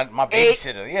 9, my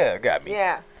babysitter, yeah, got me.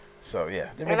 Yeah. So yeah.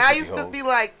 And I used to be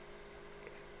like,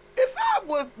 if I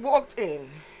would walked in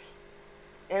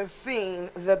and seen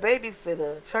the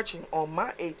babysitter touching on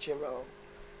my 8-year-old,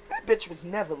 that bitch was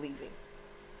never leaving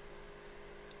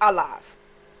alive.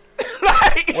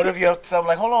 Like, what if your son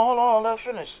like, hold on, let us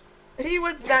finish? He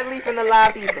was not leaving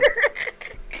alive either.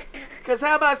 Cause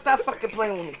how about stop fucking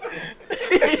playing with me?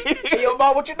 Hey, yo,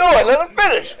 mom, what you doing? Let him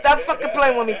finish. Stop fucking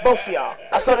playing with me, both of y'all.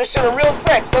 I saw this shit in Real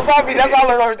Sex. That's all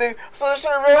I learned everything. I saw this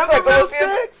shit in Real Sex. Real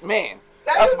Sex? Man,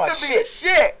 that that's used to be the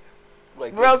shit.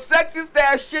 Like Real Sex used to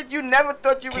have shit you never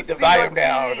thought you would see on TV. Keep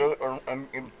the volume down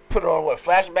and put it on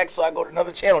flashback so I go to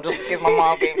another channel just in case my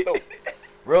mom came through.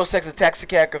 Real Sex and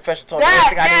Taxicab Confession talk.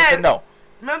 Everything I need to know.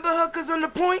 Remember Hookers on the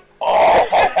Point? Oh,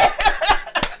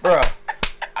 bruh.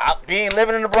 Being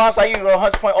living in the Bronx, I used to go to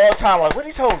Hunts Point all the time. Like, where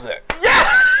these hoes at?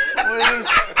 Yeah.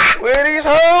 Where these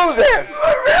hoes at?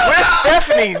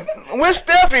 Where's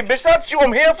Stephanie? Bitch, not you.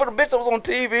 I'm here for the bitch that was on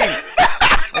TV.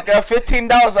 I got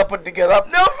 $15 I put together.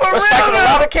 No, for real. Recycled a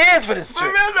lot of cans for this For shit.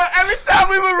 real though, every time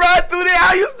we would ride through there,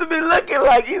 I used to be looking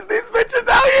like, is these bitches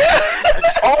out here?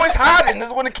 It's always hiding. This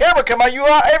is when the camera come out. You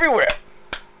are everywhere.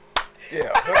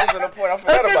 Yeah, Hookers on the Point. I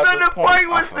forgot Hookers about on the Point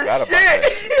was the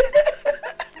shit.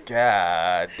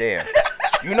 God damn.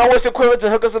 You know what's equivalent to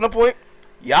Hookers on the Point?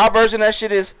 Y'all version of that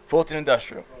shit is Fulton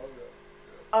Industrial.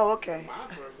 Oh, okay. My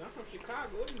version, I'm from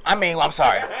Chicago. I mean, I'm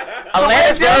sorry. So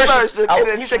where's your version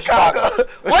in Chicago?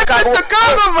 What's the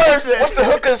Chicago version? What's the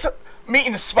Hookers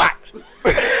meeting spot?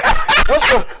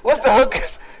 What's the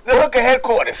Hookers? The Hooker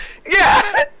headquarters.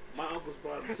 Yeah. My uncles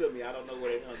brought them to me. I don't know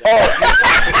where they hung out.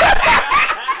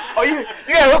 Oh, you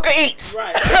got Hooker Eats.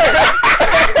 Right.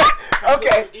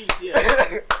 Okay. Eats, yeah.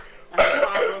 I had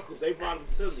 5 uncles. They brought them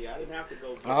to me. I didn't have to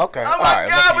go. Oh, okay. Oh my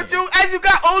God! But you, as you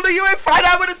got older, you ain't find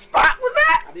out where the spot was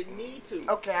at. I didn't need to.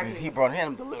 Okay. He brought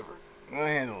him delivered.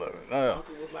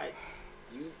 Uncle was like,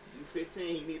 you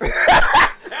 15. You need to.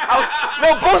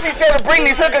 No, Boosie said to bring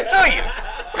these hookers to you.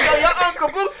 So your Uncle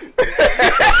Boosie.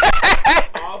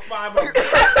 All 5 of them.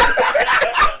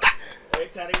 Every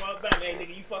time they walk back, hey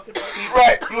nigga, you fucked it up.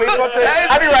 Right. You ain't fucked it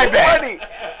up. I'll be right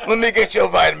back. Let me get your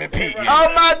vitamin P.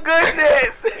 Oh my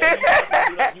goodness.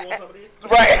 You want some of this?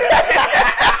 Right.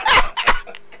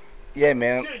 Yeah,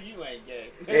 man. Sure, you ain't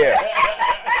gay. Yeah.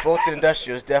 Fulton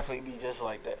Industrials definitely be just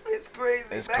like that. It's crazy.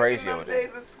 It's Back crazy in those over there.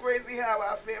 days, it's crazy how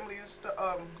our family used to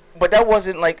But that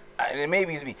wasn't like, and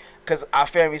maybe it's me, because our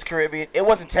family's Caribbean. It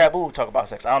wasn't taboo to talk about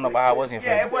sex. I don't know about how it was in your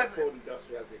family. Yeah, it wasn't.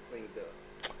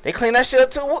 They clean that shit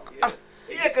up too?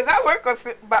 Yeah, because I work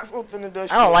about Fulton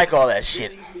Industrial. I don't like all that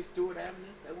shit. Didn't it used to be Stewart Avenue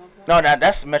at one point? No,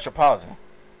 that's Metropolitan.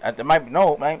 It might be,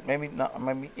 no, maybe not.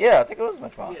 Maybe, yeah, I think it was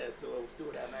Metropolitan. Yeah, so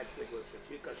Stewart Avenue actually was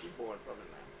because she's born from it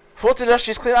now. Fulton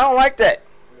Industrial's clean. I don't like that.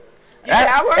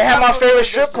 Yeah, I work They have about my Fulton favorite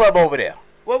strip Industrial. club over there.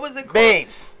 What was it called?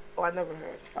 Babes. Oh, I never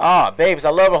heard. Ah, Babes. I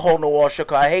love a hole in the wall strip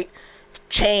club. I hate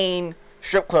chain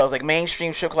strip clubs, like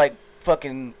mainstream strip club, like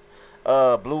fucking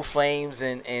Blue Flames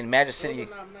and Magic City.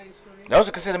 Those are not mainstream. Those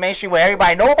are considered mainstream where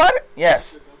everybody know about it?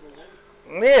 Yes.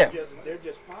 Yeah. They're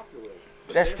just popular.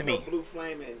 But That's to there's me. No Blue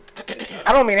Flame and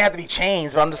I don't mean they have to be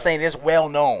chains, but I'm just saying it's well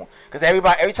known. Because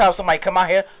every time somebody come out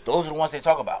here, those are the ones they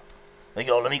talk about. Like,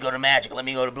 yo, let me go to Magic, let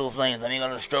me go to Blue Flames, let me go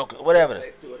to Stroke, whatever.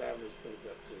 They Stewart Avenue's put it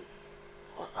up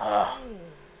too.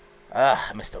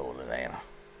 I miss the old Atlanta.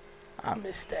 I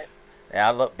miss that. Yeah,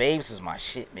 I love Babes is my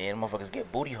shit, man. Motherfuckers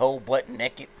get booty hole, butt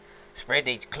naked, spread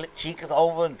their cheeks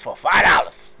over, and for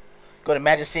 $5. Go to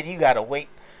Magic City, you gotta wait.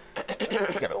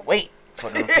 You gotta wait for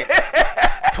them.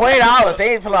 $20,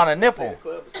 they ain't pull on a nipple. The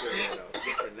club is still there, though.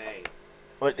 Different name.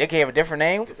 What? They gave a different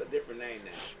name. It's a different name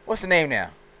now. What's the name now?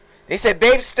 They said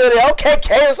Babes still there. Okay,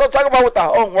 Kay, so talk about with the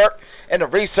homework and the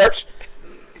research.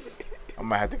 I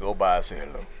might have to go by and say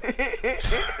hello.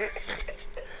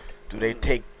 Do they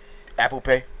take Apple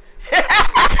Pay? They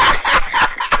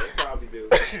probably do.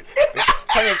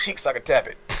 Turn your cheeks so I can tap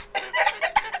it.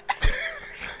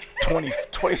 20.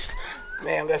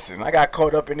 Man, listen, I got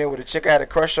caught up in there with a chick I had a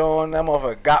crush on. That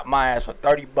motherfucker got my ass for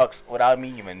 $30 without me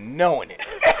even knowing it.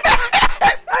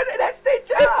 That's their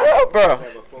job. Yeah, bro. Have a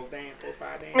full dance,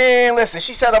 4-5 dance. Man, listen,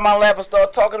 she sat on my lap and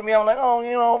started talking to me. I'm like, oh,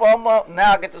 you know,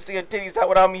 now I get to see her titties out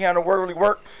without me having to really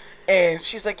work. And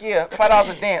she's like, yeah,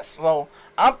 $5 a dance. So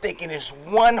I'm thinking it's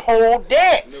one whole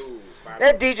dance. No,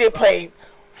 That DJ played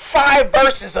 5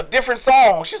 verses of different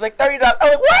songs. She's like, $30. I'm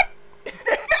like, what?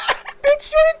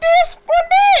 Bitch, you only dance one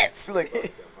dance.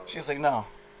 She's like, no,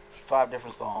 it's 5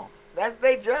 different songs. That's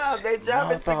their job. Their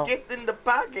job is to Mother- get in the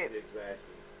pockets. Exactly.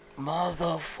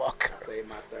 Motherfucker. I saved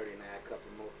my 30 and I had a couple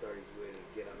more 30s with it and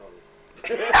get another.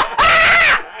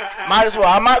 Might as well.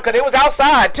 I might, because it was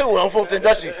outside, too, on Fulton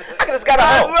Industrial. I could have got a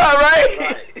That's hoe. well, right?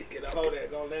 Right. Get a hoe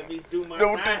that's gonna let me do my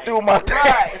Do thing. my thing.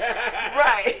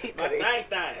 Right. My thing.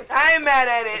 I ain't mad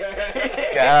at it.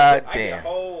 God I get a damn.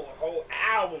 whole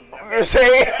album. You know what I'm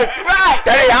saying? Right.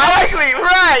 $30? Exactly.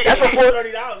 Right.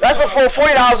 That's before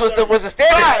 $40 was the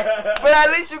standard. Right. But at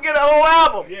least you get a whole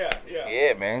album. Yeah.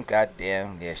 Yeah, man.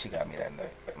 Goddamn. Yeah, she got me that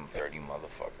night. I'm 30,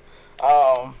 motherfucker.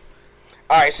 All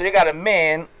right, so they got a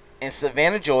man in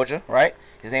Savannah, Georgia, right?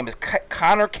 His name is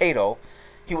Connor Cato.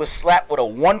 He was slapped with a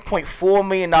 $1.4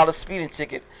 million speeding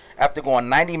ticket after going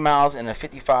 90 miles in a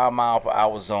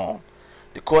 55-mile-per-hour zone.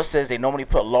 The court says they normally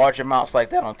put large amounts like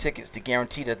that on tickets to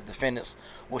guarantee that the defendants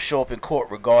will show up in court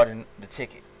regarding the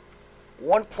ticket.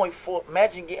 1.4.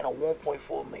 Imagine getting a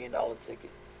 $1.4 million ticket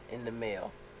in the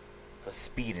mail for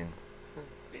speeding.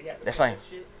 That's like,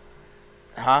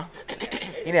 huh? He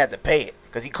didn't have to pay it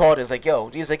because he called. It's like, yo.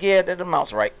 He's like, yeah, that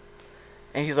amount's right.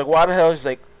 And he's like, why the hell? He's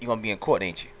like, you gonna be in court,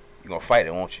 ain't you? You gonna fight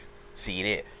it, won't you? See you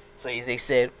there. So they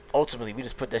said, ultimately, we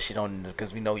just put that shit on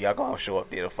because we know y'all gonna show up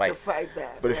there to fight. To fight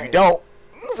that. But if you don't,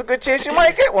 there's a good chance you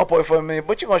might get 1.4 million,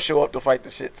 but you're gonna show up to fight the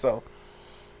shit. So,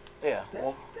 yeah,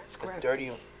 That's it's crafty.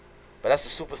 dirty. But that's a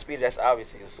super speeder. That's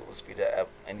obviously a super speeder.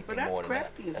 Anything But that's more than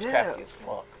crafty that. as That's hell. crafty as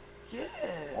fuck. Yeah.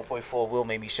 1.4 will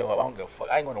make me show up. I don't give a fuck.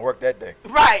 I ain't gonna work that day.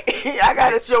 Right. I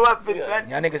gotta show up and Y'all stop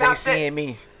niggas ain't seeing this.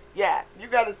 me. Yeah. You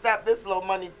gotta stop this little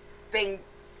money thing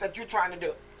that you're trying to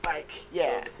do. Like,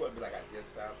 yeah. The court be like, I just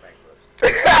filed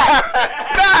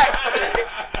bankruptcy.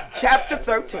 Facts. Chapter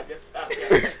 13. I just filed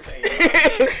bankruptcy.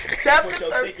 Chapter Put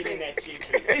your ticket in 13. that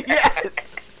shit.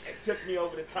 Yes. It took me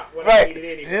over the top when I Right. needed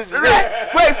anyway. This is it. Right.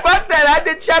 Wait, fuck that. I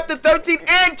did chapter 13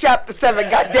 and chapter 7.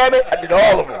 God damn it. I did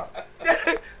all of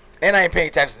them. And I ain't paying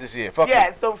taxes this year. Fuck Yeah,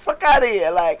 it. so fuck out of here.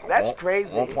 Like, that's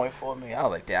crazy. 1.4 million. I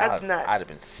was like, damn. That's nuts. I'd have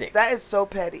been sick. That is so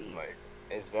petty. Like,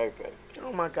 it's very petty.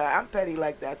 Oh my God, I'm petty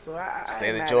like that, so I State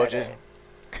ain't of mad Georgia. at it.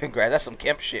 Congrats. That's some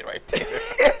Kemp shit right there.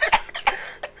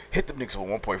 Hit them niggas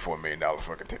with $1.4 million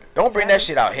fucking ticket. Don't bring that That's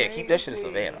shit out here. Keep that shit in crazy.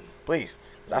 Savannah. Please.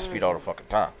 I speed all the fucking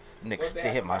time. Niggas Well, still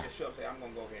that's hit why I my. just show up and say, I'm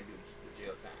going to go ahead and do the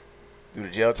jail time. Do the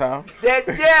jail time?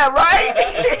 Yeah,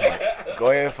 right?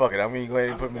 Go ahead and fuck it. I mean, go ahead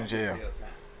and put me in jail. Jail time.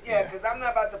 Yeah, because I'm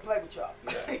not about to play with y'all.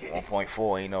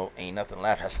 1.4 ain't nothing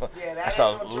left. That's Yeah, that's that a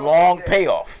ain't no joke long right there.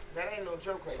 payoff. That ain't no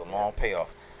joke right It's a there. long payoff.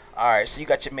 All right, so you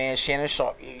got your man Shannon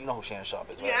Sharp. You know who Shannon Sharp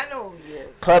is, right? Yeah, I know who he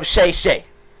is. Club Shay Shay.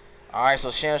 All right, so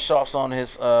Shannon Sharp's on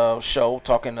his show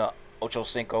talking to Ocho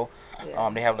Cinco. Yeah.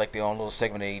 They have like their own little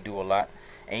segment that they do a lot.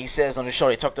 And he says on the show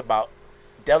they talked about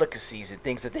delicacies and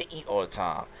things that they eat all the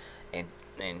time. And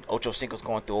Ocho Cinco's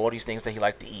going through all these things that he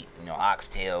like to eat. You know,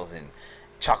 oxtails and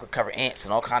chocolate covered ants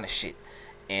and all kind of shit.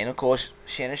 And of course,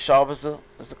 Shannon Sharp is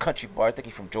a country boy. I think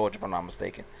he's from Georgia, if I'm not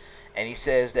mistaken. And he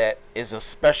says that it's a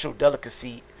special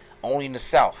delicacy only in the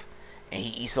South, and he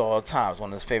eats it all the time. It's one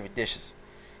of his favorite dishes.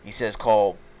 He says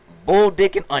called bull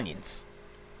dick and onions.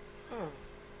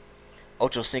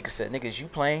 Ocho Cinco said, "Niggas, you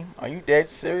playing? Are you dead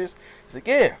serious?" He's like,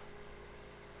 "Yeah."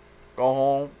 Go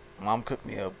home, Mom cooked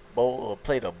me a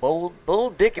plate of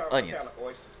boiled dick and onions. Kind of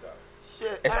oysters, though.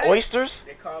 Shit. It's oysters?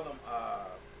 They call them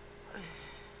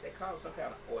some kind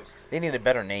of oyster. They need a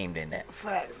better name than that.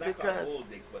 Facts, It's not called because bull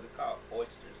dicks, but it's called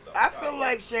oysters. So I feel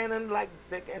like Shannon like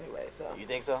dick anyway, so You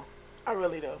think so? I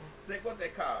really do. Sick, what they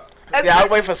call? Yeah, I'll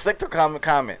wait for Slick to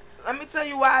comment. Let me tell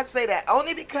you why I say that.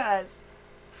 Only because,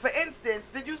 for instance,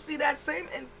 did you see that same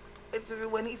interview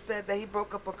when he said that he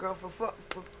broke up a girl for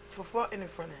farting in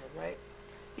front of him, right?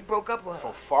 He broke up with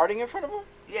her. For farting in front of him?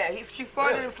 Yeah, she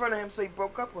farted in front of him, so he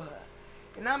broke up with her.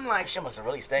 And I'm like, That shit must have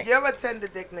really stank. you're a tender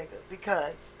dick nigga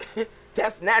because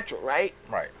that's natural, right?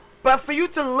 Right. But for you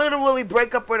to literally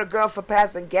break up with a girl for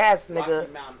passing gas, nigga.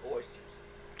 Rocky Mountain oysters.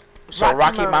 So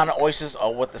Rocky Mountain oysters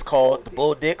are what is called the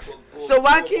bull dicks? So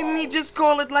why can't he just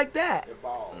call it like that? They're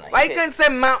balls. Why he couldn't say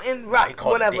mountain rock, he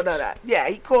called it whatever dicks. that? Yeah,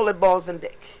 he called it balls and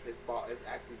dick. It's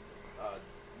actually,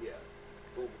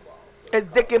 boob balls. So It's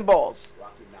dick and balls.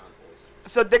 Rocky Mountain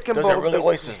oysters. So dick and Those balls. are really basically.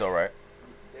 oysters though, right?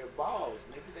 They're balls,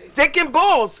 nigga. Dick and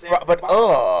balls. They're But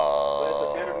balls. But it's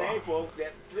a better name for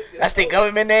them. That's the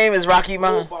government name is Rocky Bull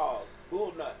Mountain. balls.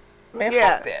 Bull nuts. Man,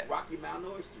 Yeah. fuck that. Rocky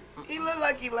Mountain oysters. He looked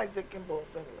like he liked dick and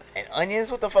balls anyway. And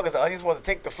onions? What the fuck is the onions supposed to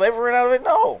take the flavoring out of it?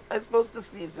 No. I'm supposed to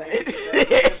season What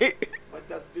it.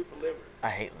 does it do for liver? I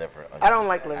hate liver. Onions. I don't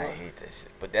like liver. I hate that shit.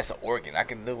 But that's an organ. I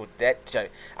can live with that.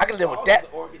 I can live with Balls that. is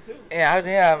an organ too.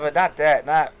 Yeah, but not that.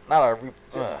 Not a.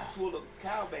 Just full of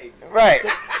cow babies. Right.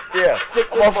 Yeah. Dick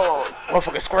and balls.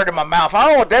 Motherfucker squirt in my mouth. I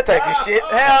don't want that type of shit.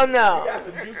 Hell You no. got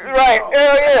some juicy Right. balls.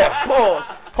 Hell yeah.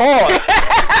 Balls.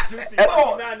 Pause. Juicy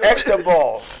balls. Extra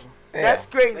balls. Yeah. That's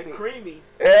They're crazy. creamy.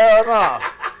 Hell no.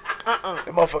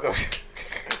 The motherfucker.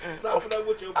 Soften up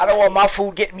with your I don't want my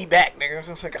food getting me back, nigga. I'm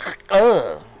just like,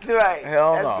 Right.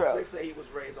 Hell That's no. They gross. say he was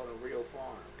raised on a real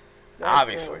farm. That's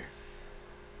Obviously. gross.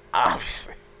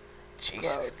 Obviously.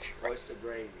 Jesus Gross. Christ. Oyster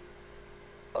gravy.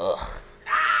 Ugh.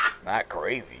 Not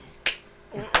gravy.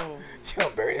 You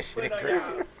don't bury that shit in Put on gravy.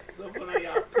 y'all. Don't put on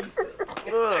y'all pizza.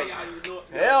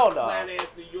 Hell no. Flat ass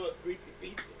New York greasy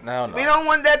pizza. No. We don't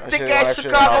want that That thick shit- ass that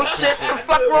shit Chicago all- shit. The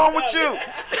fuck wrong with you?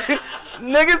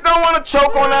 Niggas don't want to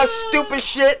choke on that stupid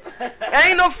shit. That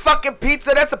ain't no fucking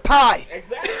pizza. That's a pie.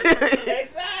 Exactly.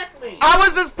 Exactly. How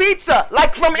is this pizza?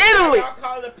 Like from Italy. Y'all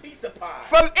call it a pizza pie.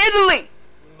 From Italy.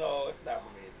 No, it's not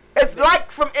from Italy. It's like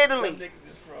from Them Italy.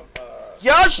 niggas is from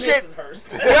Your shit.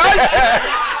 Bensonhurst. Your shit.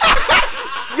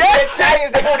 Your shit.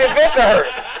 Italians, they go to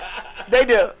Bensonhurst. They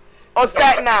do. On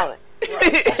Staten Island.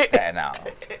 Staten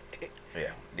Island.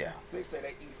 Yeah. They say they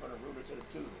eat from the rooter to the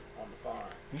tutor on the farm.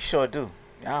 You sure do.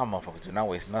 Y'all motherfuckers do not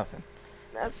waste nothing.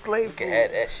 That's You slave can add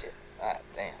food. that shit. God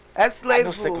damn. That's I slave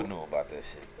knew Slick food. knew about that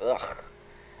shit.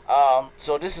 Ugh.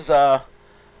 So this is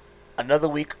another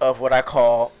week of what I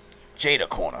call Jada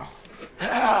Corner.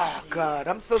 Oh, God.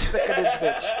 I'm so sick of this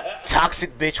bitch.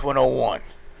 Toxic Bitch 101.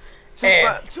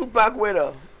 And- Tupac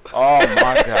Widow. Oh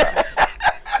my God.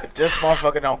 If this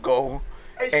motherfucker don't go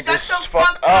And and shut just the fuck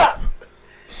fuck up. up.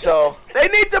 So, They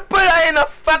need to put her in a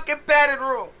fucking padded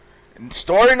room.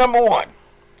 story number one.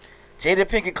 Jada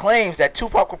Pinkett claims that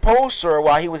Tupac proposed to her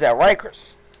while he was at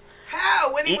Rikers.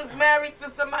 How? When he He- was married to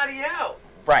somebody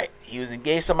else. Right. He was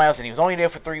engaged to somebody else and he was only there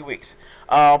for 3 weeks.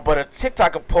 But a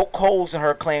TikToker poked holes in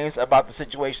her claims about the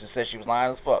situation, said she was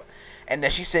lying as fuck. And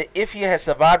that she said if he had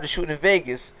survived the shooting in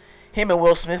Vegas, him and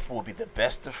Will Smith will be the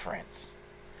best of friends.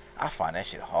 I find that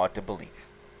shit hard to believe.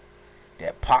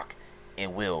 That Pac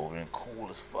and Will were cool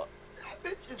as fuck. That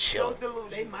bitch is Chill. so They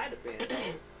delusional. might have been.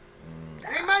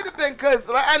 They might have been, because,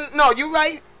 no, you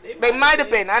right. They They might might have have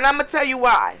been. been. And I'm going to tell you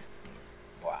why.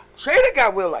 Wow. Jada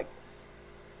got Will like this.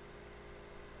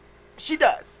 She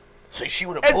does. So she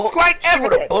would It's quite have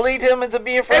evident. bullied him into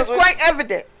being friends It's with quite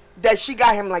evident that she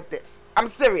got him like this. I'm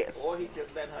serious. Or he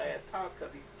just let her ass talk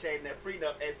because he changed that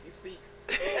prenup as she speaks.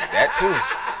 that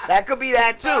too. That could be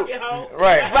that, too. You know?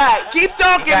 Right. Right. Keep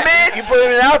talking, You bitch. put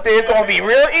it out there, it's gonna be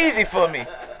real easy for me.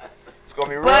 It's gonna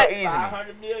be real But- easy.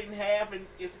 500 million, half, and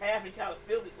it's half in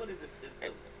California. What is it in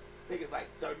Philly? I think it's like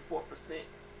 34%.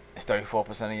 It's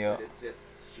 34% of your. But it's just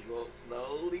she goes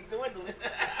slowly dwindling.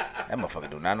 That motherfucker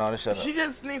do not know how to shut up. She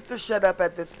just needs to shut up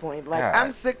at this point. Like, God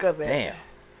I'm sick of it. Damn.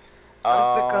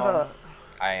 I'm sick of her.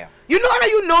 I am. You know how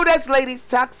you know that lady's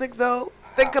toxic, though?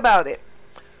 Think about it.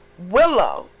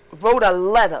 Willow wrote a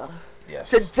letter Yes.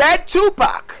 to dead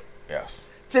Tupac Yes.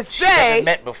 to She never say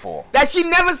met before. that she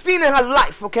never seen in her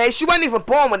life, okay? She wasn't even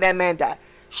born when that man died.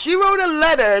 She wrote a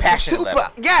letter Passionate to Tupac.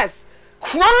 letter. Yes.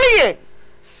 Crying.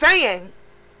 Saying,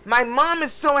 my mom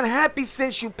is so unhappy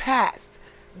since you passed.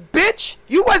 Bitch,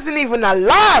 you wasn't even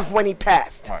alive when he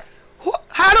passed. Right.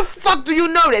 How the fuck do you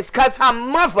know this? Because her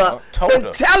mother Told been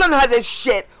her. telling her this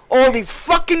shit all these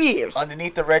fucking years.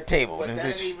 Underneath the red table. But that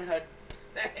ain't even her.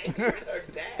 That ain't even her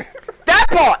dad. That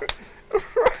part.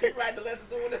 She write the letters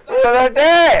to when it's Her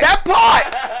dad. That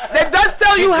part. That does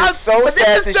tell you how. But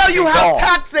this does tell you how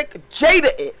toxic Jada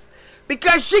is,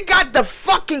 because she got the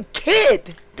fucking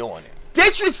kid doing it,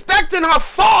 disrespecting her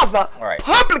father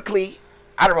publicly.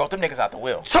 I'd have wrote them niggas out the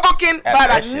will. Talking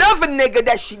about another nigga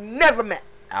that she never met.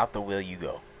 Out the will you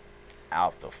go.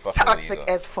 Out the fucking toxic will you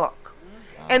go. as fuck.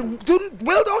 And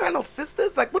Will don't have no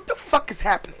sisters. Like, what the fuck is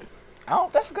happening? Oh,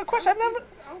 that's a good question.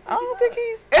 I don't think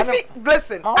he's.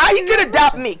 Listen, he could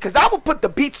adopt me, because I will put the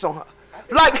beats on her.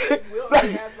 I think Will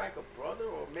has like a brother,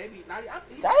 or maybe not. I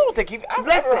don't think I've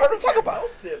never heard him talk about. No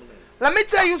siblings. Let me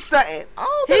tell you something.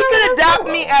 He could adopt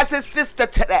me as his sister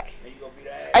today.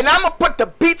 And I'm going to put the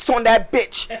beats on that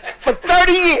bitch for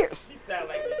 30 years. She sound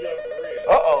like a young for real.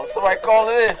 Uh-oh, somebody call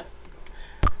it in.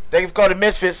 Thank you for calling the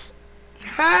Misfits.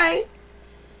 Hi.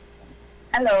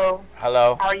 Hello.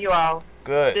 Hello. How are you all?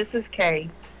 Good. This is Kay.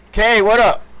 Kay, what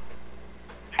up?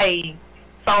 Hey.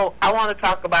 So, I want to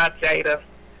talk about Jada.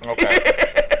 Okay.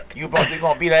 You both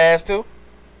gonna beat her ass too?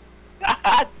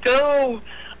 Dude,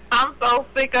 I'm so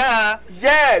sick of her.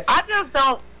 Yes.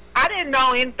 I didn't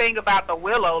know anything about the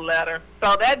Willow letter,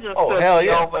 so that just took me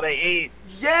over the edge.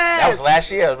 Yes. That was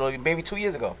last year, maybe 2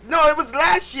 years ago. No, it was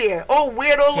last year. Oh,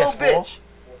 weirdo little bitch.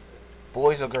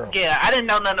 Boys or girls? Yeah, I didn't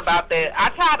know nothing about that. I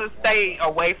try to stay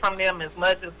away from them as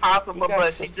much as possible,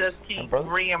 but she just keeps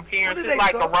reappearing. It's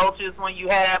like the roaches when you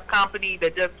have company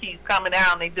that just keeps coming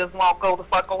out and they just won't go the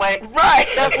fuck away. Right.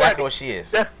 That's exactly what she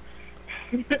is.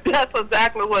 That's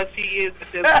exactly what she is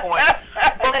at this point.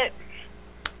 But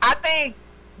I think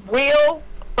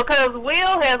because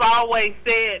Will has always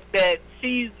said that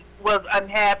she was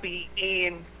unhappy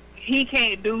and he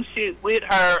can't do shit with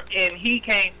her and he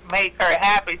can't make her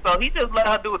happy, so he just let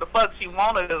her do what the fuck she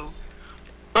want to do.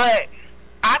 But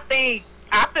I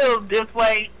feel this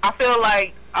way. I feel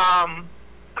like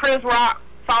Chris Rock,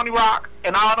 Tony Rock,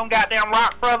 and all them goddamn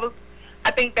Rock brothers,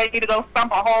 I think they need to go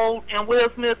stump a hole in Will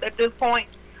Smith at this point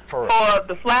for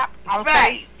the slap on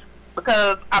stage.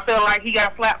 Because I feel like he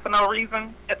got slapped for no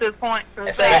reason at this point.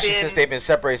 Especially since they've been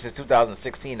separated since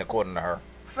 2016, according to her.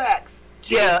 Facts.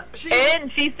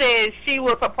 And she said she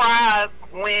was surprised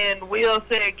when Will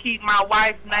said, keep my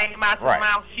wife's name out your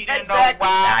mouth. She didn't know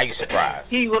why. Now you surprised.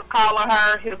 He was calling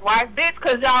her his wife, bitch,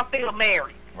 because y'all still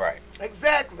married. Right.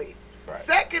 Exactly. Right.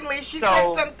 Secondly, she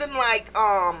said something like,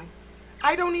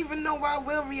 I don't even know why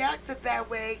Will reacted that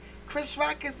way. Chris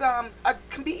Rock is a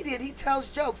comedian. He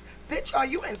tells jokes. Bitch, are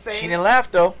you insane? She didn't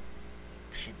laugh, though.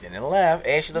 She didn't laugh.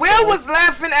 And she looked Will was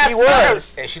laughing at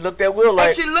first. And she looked at Will like...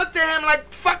 And she looked at him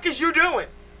like, fuck is you doing?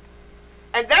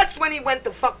 And that's when he went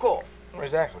the fuck off.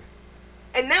 Exactly.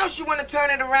 And now she want to turn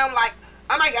it around like,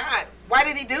 oh my God, why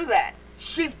did he do that?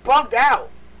 She's bugged out.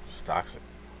 It's toxic.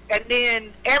 And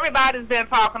then everybody's been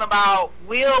talking about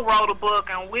Will wrote a book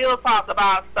and Will talked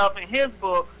about stuff in his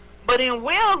book. But in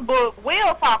Will's book,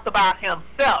 Will talked about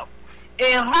himself.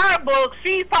 In her book,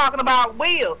 she's talking about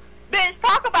Will. Bitch,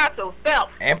 talk about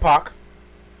yourself. And Pac.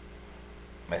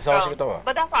 That's all she can talk about.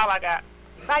 But that's all I got.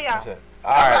 Bye, y'all.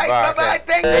 All right, bye-bye.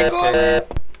 Thanks for calling.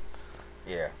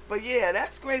 Yeah. But yeah,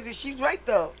 that's crazy. She's right,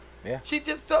 though. Yeah. She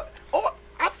just took...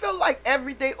 I feel like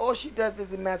every day all she does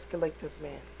is emasculate this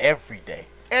man. Every day.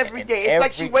 Every day. It's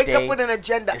like she wake up with an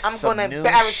agenda. I'm going to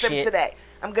embarrass him today.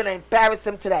 I'm going to embarrass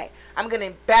him today. I'm going to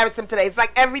embarrass him today. It's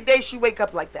like every day she wake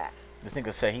up like that. This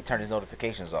nigga said he turned his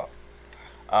notifications off.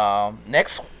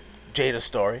 Next Jada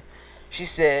story. She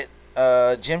said,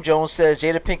 Jim Jones says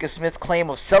Jada Pinkett Smith's claim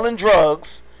of selling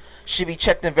drugs should be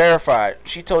checked and verified.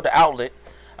 She told the outlet,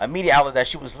 a media outlet, that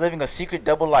she was living a secret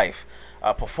double life.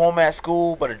 A performer at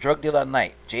school, but a drug dealer at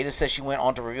night. Jada said she went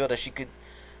on to reveal that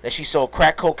she sold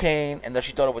crack cocaine and that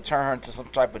she thought it would turn her into some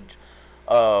type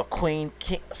of queen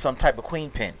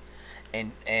pin.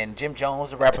 And Jim Jones,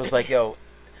 the rapper, was like, yo,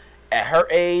 at her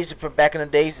age, back in the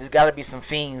days, there's got to be some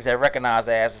fiends that recognize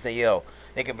her ass and say, yo,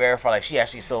 they can verify like she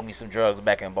actually sold me some drugs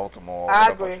back in Baltimore.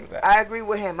 I agree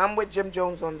with him. I'm with Jim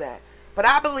Jones on that. But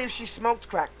I believe she smoked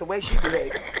crack the way she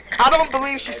behaves. I don't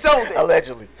believe she sold it.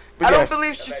 Allegedly. But I don't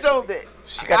believe she sold it.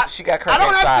 She got crack. I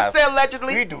don't have to say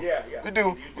allegedly. We do. Yeah. We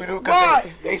do.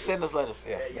 Why? They send us letters.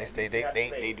 Yeah.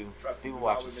 They do. People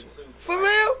watch us. For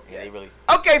real? Yeah, they really.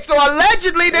 Okay, so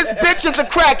allegedly this bitch is a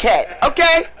crackhead.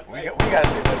 Okay? We gotta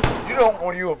say that. You don't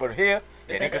want you, but here,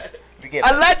 niggas.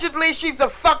 Allegedly, she's a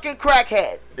fucking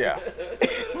crackhead. Yeah.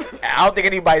 I don't think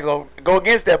anybody's gonna go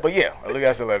against that, but yeah, look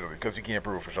at allegedly because we can't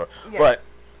prove for sure. Yeah. But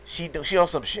she on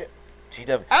some shit. She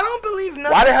does. I don't believe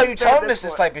nothing. Why the hell you telling us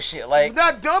this type of shit? Like,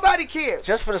 nobody cares.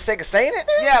 Just for the sake of saying it?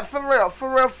 Yeah, for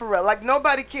real. Like,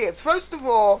 nobody cares. First of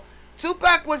all,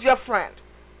 Tupac was your friend.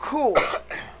 Cool.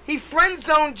 He friend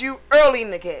zoned you early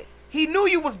in the game. He knew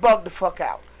you was bugged the fuck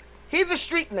out. He's a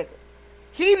street nigga.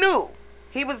 He knew.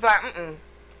 He was like,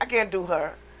 I can't do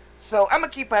her. So I'm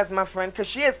going to keep her as my friend because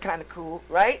she is kind of cool,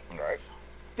 right? Right.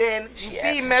 Then you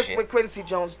see he messed with Quincy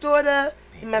Jones' daughter.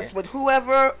 He messed with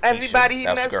whoever, everybody he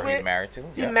messed with. He's married to.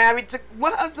 He married to,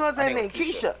 what else was her name?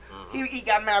 Keisha. He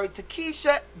got married to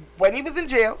Keisha when he was in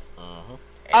jail.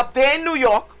 Up there in New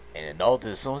York. And then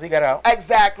as soon as he got out.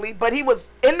 Exactly. But he was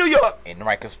in New York. And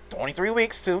right, because 23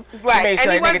 weeks too. Right. He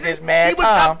was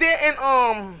up there in,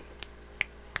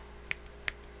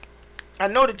 I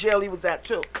know the jail he was at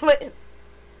too. Clinton.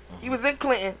 He was in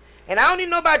Clinton. And I only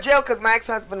know about jail because my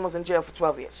ex-husband was in jail for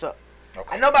 12 years. So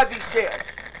I know about these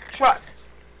jails. Trust.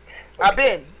 I've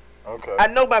been. Okay. I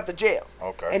know about the jails.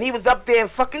 Okay. And he was up there in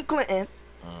fucking Clinton.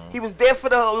 He was there for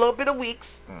a little bit of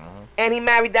weeks. And he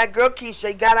married that girl Keisha.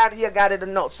 He got out of here, got it a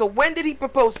note. So when did he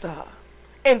propose to her?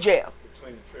 In jail.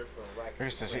 Between the trip from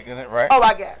Rikers. Right? Oh,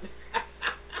 I guess.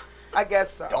 I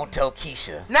guess so. Don't tell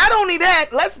Keisha. Not only that,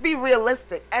 let's be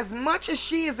realistic. As much as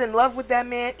she is in love with that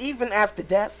man, even after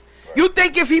death, you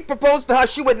think if he proposed to her,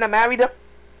 she wouldn't have married him?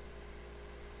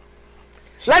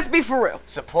 Let's be for real.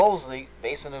 Supposedly,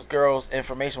 based on this girl's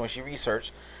information when she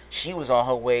researched, she was on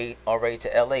her way already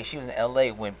to L.A. She was in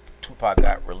L.A. when Tupac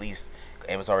got released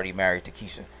and was already married to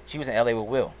Keisha. She was in L.A. with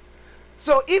Will.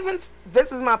 So even,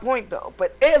 this is my point though,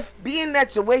 but if, being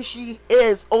that the way she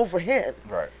is over him,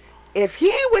 right, if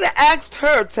he would have asked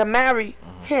her to marry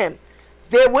him,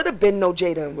 there would have been no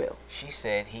Jada and Will. She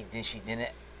said she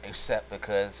didn't accept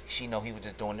because she know he was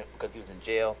just doing it because he was in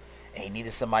jail and he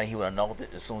needed somebody he would have known it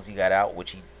as soon as he got out,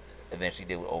 which he eventually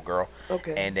did with old girl.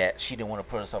 Okay. And that she didn't want to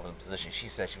put herself in a position. She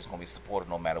said she was going to be supported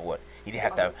no matter what. He didn't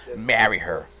have to marry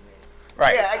her.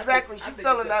 Right. Yeah, exactly. She's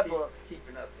selling that book.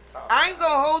 Keeping us to talk. I ain't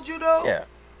gonna hold you though. Yeah.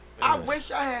 I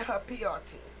wish I had her PR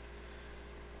team.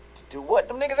 To do what?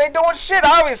 Them niggas ain't doing shit,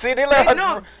 obviously. They let her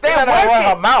run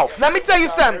her mouth. Let me tell you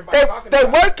something.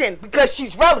 They're working because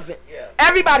she's relevant. Yeah.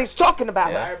 Everybody's talking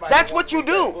about her. That's what you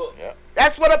do. Yeah.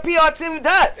 That's what a PR team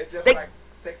does. It's just like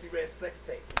Sexy Red sex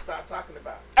tape. Start talking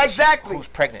about it. Exactly. Who's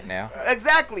pregnant now?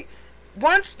 Exactly.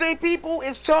 Once the people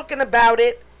is talking about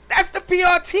it, that's the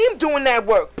PR team doing that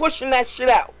work, pushing that shit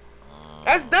out.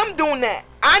 That's them doing that.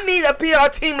 I need a PR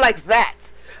team like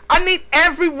that. I need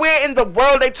everywhere in the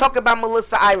world they talk about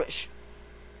Melissa Irish.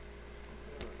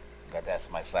 Got that,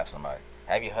 somebody slap somebody.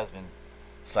 Have your husband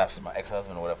slap somebody,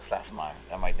 ex-husband or whatever, slap somebody.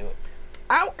 That might do it.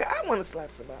 I want to slap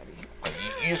somebody.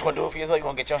 You just want to do it for yourself? You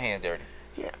want to get your hands dirty?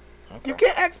 Yeah. Okay. You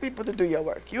can't ask people to do your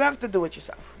work. You have to do it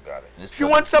yourself. Got it. If you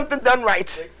want something done right.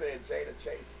 Slick said Jada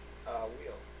chased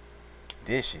Will.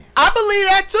 Did she? I believe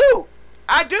that too.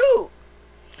 I do.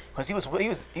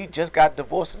 Because he just got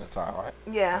divorced at the time, right?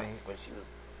 Yeah. I mean, but she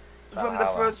was from the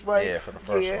first wife. Yeah, from the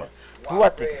first one. Who I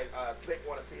think? Slick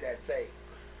want to see that tape.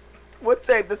 What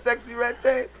tape? The Sexy Red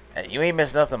tape? Hey, you ain't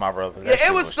missed nothing, my brother. Yeah,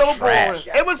 it was so boring.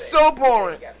 It was so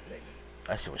boring.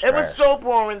 That shit was trash. It was so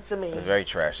boring to me. It was very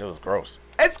trash. It was gross.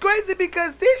 It's crazy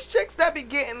because these chicks that be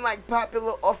getting like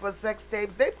popular off of sex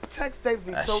tapes, they sex tapes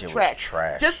be That so shit was trash.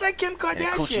 trash. Just like Kim And Coochie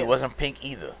Kardashian. wasn't pink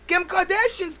either. Kim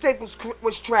Kardashian's tape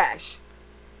was trash.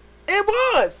 It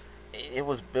was. It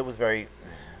was very.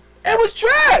 It was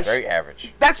trash. Very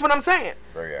average. That's what I'm saying.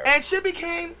 Very average. And she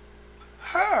became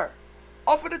her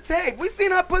off of the tape. We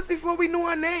seen her pussy before we knew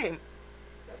her name.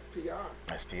 That's PR.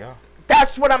 That's PR.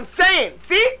 That's what I'm saying.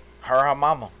 See? Her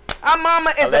mama. Her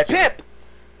mama is Allegedly. a pimp.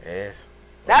 Yes.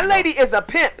 That lady is a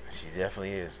pimp. She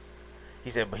definitely is. He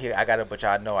said, but here, I got it, but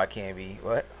y'all know I can't be,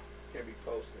 what? Can't be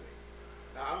posting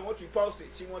it. Now, I don't want you posting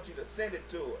it. She wants you to send it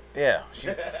to her. Yeah.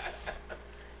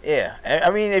 Yeah.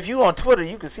 I mean, if you on Twitter,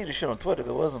 you can see the shit on Twitter.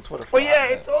 It was on Twitter. Well, yeah,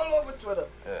 it's all over Twitter.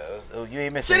 Yeah, you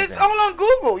ain't missing Shit, anything. it's all on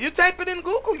Google. You type it in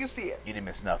Google, you see it. You didn't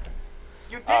miss nothing.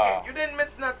 You didn't. You didn't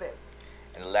miss nothing.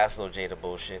 And the last little Jada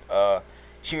bullshit.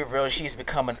 She revealed she's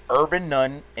become an urban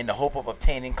nun in the hope of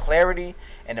obtaining clarity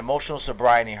and emotional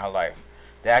sobriety in her life.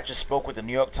 The actress spoke with the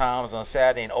New York Times on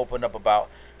Saturday and opened up about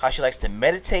how she likes to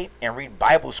meditate and read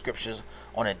Bible scriptures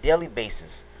on a daily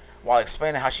basis, while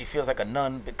explaining how she feels like a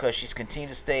nun because she's continued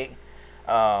to stay.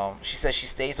 She says she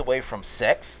stays away from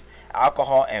sex,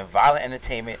 alcohol, and violent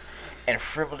entertainment and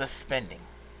frivolous spending.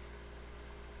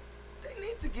 They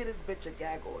need to get this bitch a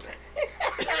gag order.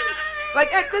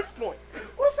 Like at this point.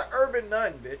 What's an urban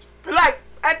nun, bitch? Like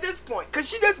at this point, cause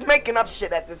she just making up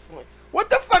shit at this point. What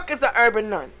the fuck is an urban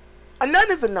nun? A nun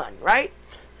is a nun, right?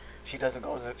 She doesn't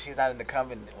go. She's not in the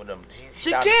convent with them. She's She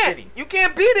down in the can't. city. You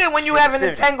can't be there when you She's in having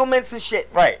the city. entanglements and shit.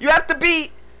 Right. You have to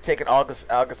be taking August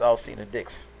Alsina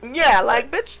dicks. Yeah,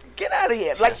 like, bitch, get out of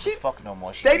here. Like, She doesn't fuck no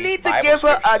more. She they reads need to Bible give her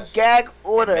a scriptures gag and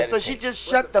order, so she meditate. just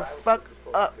shut the fuck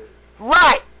up.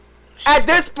 Right. At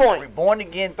this point. Reborn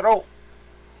again throat.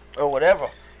 Or whatever.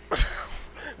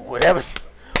 whatever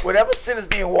sin is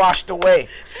being washed away.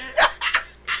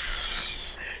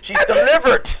 She's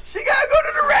delivered. She gotta go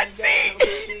to the Red Sea.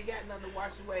 She ain't got nothing to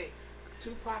wash away.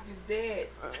 Tupac is dead.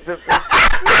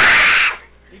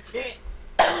 You can't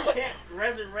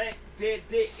resurrect dead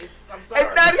dick. I'm sorry.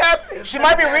 It's not happening. She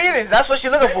might be reading. That's what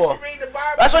she's looking for. She read the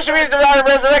Bible. That's what she reads around and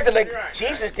resurrected. Like, Right.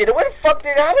 Jesus did it. Where the fuck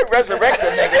did how did resurrect the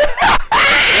nigga?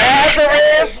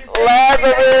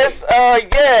 Lazarus.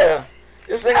 Yeah.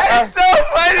 This nigga, That's so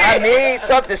funny. I need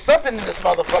something in this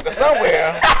motherfucker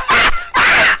somewhere.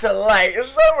 To light. It's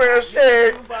somewhere,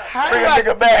 shit. Bring a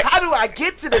nigga back. How do I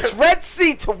get to this Red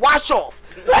Sea to wash off?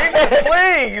 Jesus,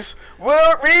 please.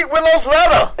 We'll read Willow's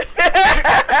letter.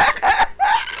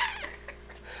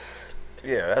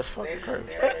 Yeah, that's fucking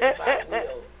crazy.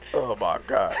 Oh my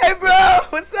God. Hey, bro,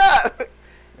 what's up?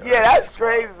 Yeah, that's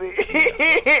crazy.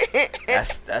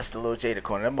 That's the little Jada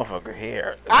corner. That motherfucker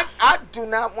hair. I do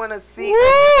not want to see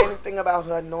anything about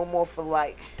her no more for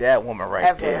like That woman right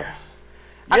ever. there.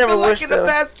 I You ever feel like wish in the that-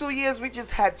 past 2 years we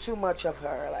just had too much of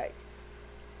her, like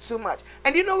too much.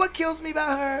 And you know what kills me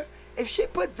about her? If she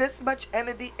put this much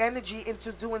energy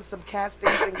into doing some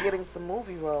castings and getting some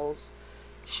movie roles,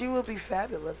 she will be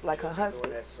fabulous, like her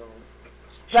husband.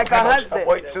 Like her husband.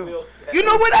 Wait, too. You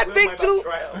know what I think too?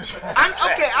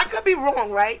 I could be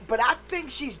wrong, right? But I think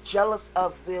she's jealous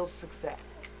of Will's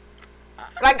success.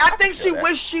 Like I think she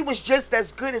wished she was just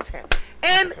as good as him.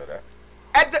 And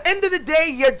at the end of the day,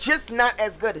 you're just not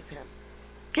as good as him.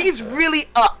 He's really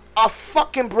a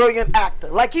fucking brilliant actor.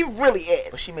 Like he really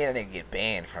But is. she made a nigga get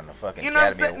banned from the fucking You know what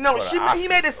I'm Academy saying? No, for the he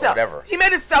made Oscars or himself. whatever. He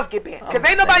made himself get banned. Because I'm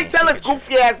ain't nobody saying tell he his could-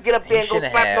 goofy ass get up there and go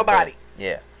shouldn't slap have, nobody. but,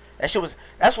 yeah. That shit was.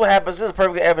 That's what happens. This is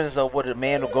perfect evidence of what a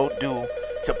man will go do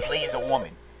to please a woman.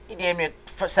 He damn near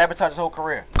sabotaged his whole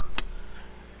career.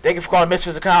 Thank you for calling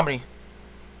Misfits of Comedy.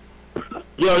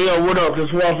 Yo, what up?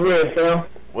 It's Ross Red, fam.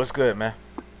 What's good, man?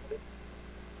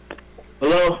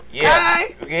 Hello? Yeah. Hi.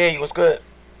 We can hear you. What's good?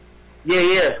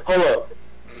 Yeah. Hold up.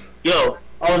 Yo,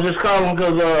 I was just calling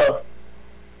because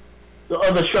the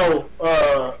other show,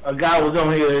 a guy was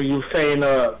on here. He was saying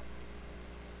that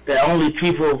only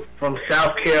people from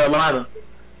South Carolina,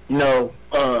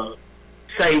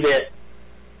 say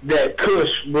that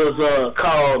Kush was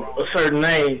called a certain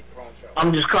name.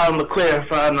 I'm just calling to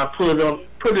clarify, and I put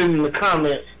it in the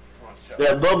comments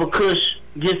that Bubba Kush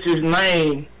gets his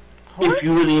name, if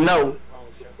you really know,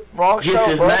 Wrong gets show,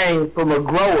 his bro. name from a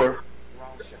grower,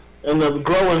 and the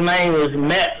grower's name is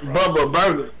Matt Bubba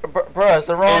Burger. Bro, it's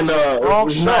the wrong, And wrong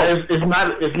it's show. not a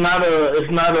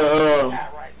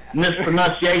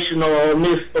mispronunciation or a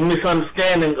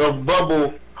misunderstanding of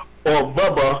bubble or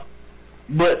Bubba,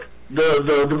 but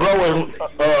the grower's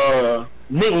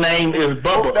nickname is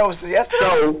Bubba. That was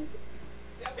yesterday.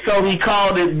 So he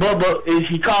called it Bubba.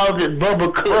 He calls it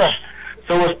Bubba Kush. Bruh.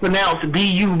 So it's pronounced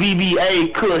B-U-B-B-A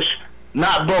Kush,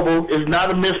 not Bubble. It's not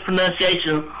a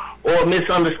mispronunciation or a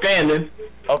misunderstanding.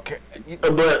 Okay.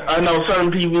 But I know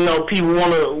certain people, people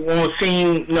want to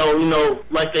seem,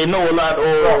 like they know a lot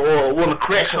or want to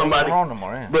correct somebody. Wrong no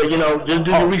more, yeah. But just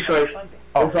do the research.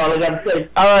 That's all I got to say.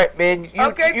 All right, man. You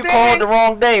Okay, called the thanks.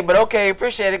 wrong day, but okay,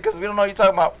 appreciate it because we don't know what you're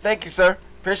talking about. Thank you, sir.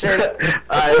 Appreciate it.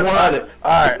 All right, 100.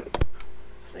 All right.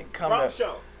 This thing come Wrong up.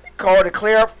 show. Called it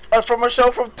clear from a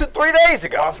show from 3 days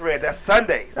ago. Boss Red, that's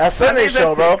Sundays. That's Sunday's Sundays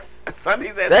show, bro. at 6. Sundays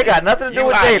at 6. That got nothing to do You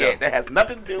with high Jada. yet. That has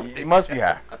nothing to do with You this. must be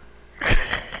high.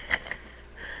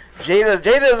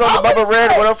 Jada is on I the Bubba was Red.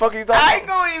 like, What the fuck are you talking I ain't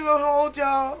about? gonna even hold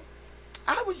y'all.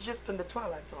 I was just in the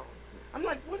Twilight Zone. I'm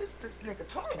like, what is this nigga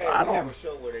talking Hey, about? we have a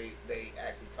show where they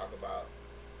actually talk about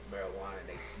marijuana and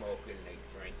they smoke it and they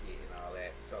drink it and all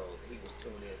that. So he was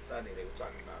tuned in Sunday. They were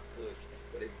talking about Kush,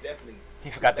 but it's definitely He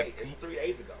forgot to. it's 3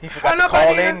 days ago. He forgot to nobody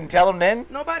call even- in and tell him then.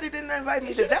 Nobody didn't invite me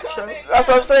to should've that called show. in. That's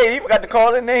what I'm saying. He forgot to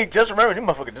call in. Then he just remembered. This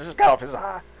motherfucker just got off his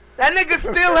high. That nigga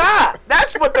still high.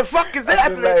 That's what the fuck is That's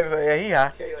what happening. he said. Yeah, he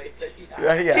high. Kayla said he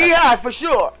Yeah, he high. He high for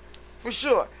sure. For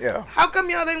sure. Yeah. How come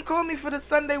y'all didn't call me for the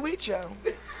Sunday Week show?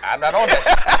 I'm not on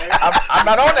that. I'm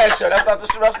not on that show. That's not the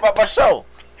show. That's about my show.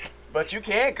 But you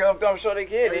can come. I'm sure they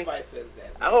can. Everybody says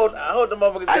that. I hold the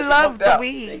motherfuckers. I get love smoked the out. They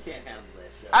weed. can't handle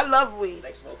that show. I love weed.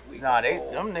 They smoke weed. Nah, the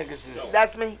whole them niggas is. show.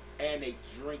 That's me. And they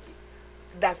drink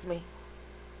it. That's me.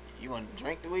 You want to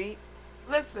drink the weed?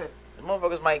 Listen. The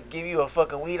motherfuckers might give you a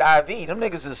fucking weed IV. Them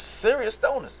niggas is serious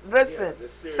stoners. Listen. Yeah,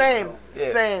 the Same. serious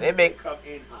Yeah, Same. they make Come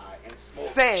in high and smoke.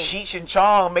 Same. Cheech and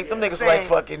Chong make them niggas Same. like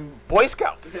fucking Boy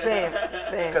Scouts. Same.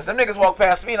 Same. Cause them niggas walk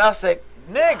past me and I said,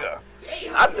 Nigga,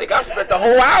 I think I spent the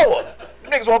whole hour.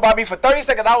 Niggas walked by me for 30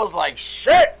 seconds. I was like,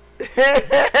 shit.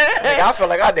 Nigga, I feel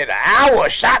like I did an hour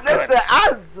of shotguns. Listen,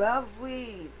 I love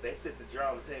weed. They sit the jar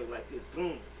on the table like this,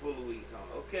 boom, full of weed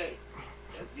on. Okay,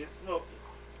 let's get smoking.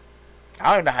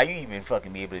 I don't know how you even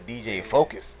fucking be able to DJ and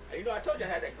focus. You know, I told you I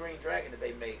had that green dragon that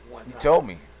they made one time. You told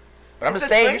me. But I'm It's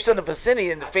just a saying, drink? you still in the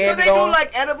vicinity and the So fans they going. do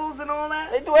like edibles and all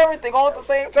that? They do everything all at the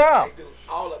same time. They do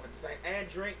all of it the same and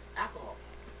drink alcohol.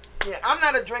 Yeah, I'm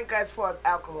not a drinker as far as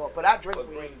alcohol, but I drink But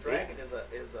weed. green dragon is a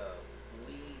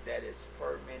weed that is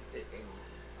fermented in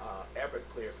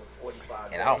Everclear for 45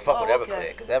 days. And I don't fuck with Oh, Everclear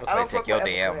okay. because I don't Everclear fuck take your with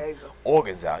damn Everclear either.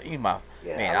 organs out. You my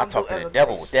Yeah, man, I I don't talk do to the Everclear.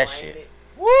 devil with that Strain shit. it,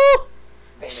 Woo!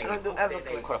 then She they- don't do then Everclear.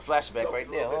 they Caught a flashback soak right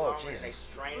a there. little bit Oh, longer and they Jesus.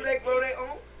 strain Do it. they grow their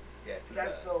own? Yes, he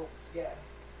That's does. dope. Yeah.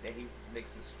 Then he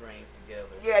mixes strains together.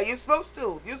 Yeah, you're supposed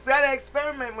to. You gotta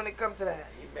experiment when it comes to that.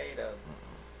 He made a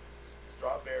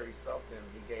strawberry something.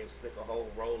 He gave Slick a whole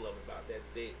roll of it about that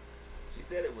thick. She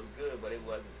said it was good, but it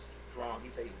wasn't strong. He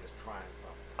said he was just trying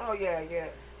something. Oh, yeah, yeah.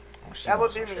 Oh, she That would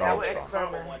wants be some me. I would strong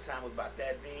experiment. Caramel one time was about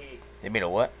that big. They made a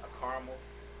what? A caramel.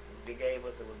 They gave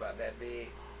us, it was about that big.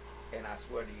 And I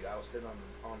swear to you, I was sitting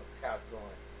on the couch going,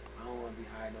 I don't want to be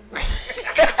high no more.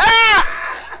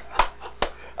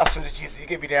 I swear to Jesus, you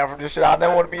get me down from this shit. I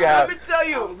never want to be Let out. me tell I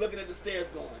you. was looking at the stairs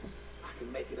going, I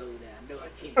can make it over there. I know I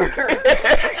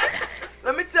can.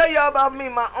 Let me tell y'all about me.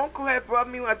 My uncle had brought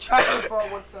me a chocolate bar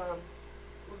one time.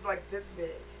 It was like this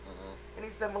big. And he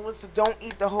said, Melissa, don't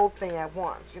eat the whole thing at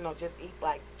once. You know, just eat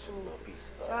like 2.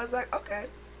 So I was like, okay.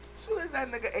 As soon as that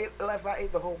nigga left, I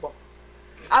ate the whole bar.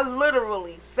 I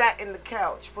literally sat in the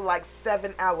couch for like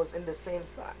 7 hours in the same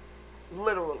spot.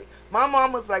 Literally. My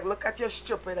mom was like, look at your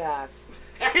stupid ass.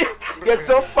 You're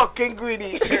so fucking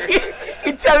greedy.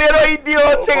 He tell you don't eat the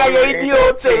whole thing and you eat the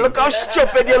whole thing. Look how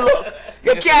stupid you look.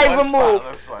 You Just can't one even spot, move.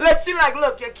 looks like. Look, she like,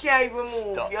 look, you can't even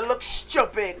move. Stuck. You look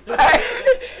stupid.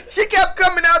 She kept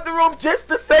coming out the room just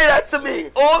to say that to me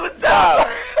all the time.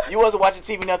 You wasn't watching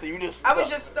TV, nothing. You just. I was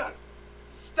just stuck.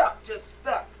 Just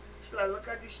stuck. She like, look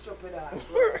at this stupid ass.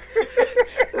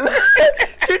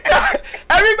 She thought,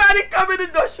 everybody come in the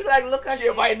door. She like, look at She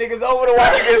invite niggas over to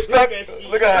watch you get stuck.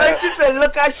 Look at Like her. she said,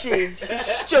 look at she. She's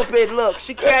stupid. Look,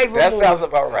 she can't even That move. sounds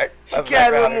about right. She That's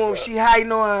can't exactly how even they move. sound. She hiding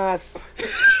her ass.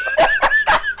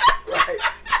 Right.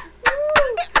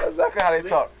 That's exactly how they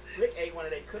talk. Slick ate one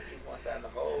of their cookies one time, the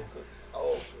whole cookie.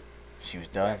 Oh, She was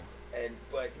done.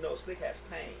 but you know, Slick has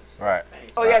pain. She Right. has pain.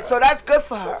 Oh yeah, so that's good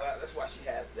for So, her. that's why she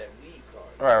has that weed card.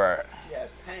 Right. She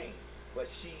has pain, but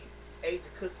she ate the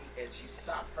cookie and she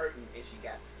stopped hurting and she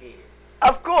got scared.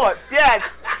 Of course,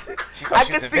 yes. She I thought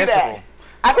she can was see invincible. that.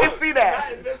 I can see Not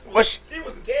that. invincible. But she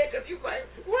was scared because she was like,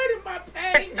 "Where did my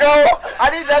pain Go. go?" I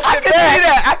need that I shit can back. see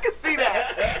that. I can see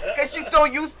that. Because she's so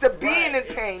used to being in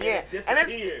pain, yeah. It And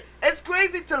disappeared. it's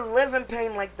crazy to live in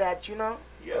pain like that, you know?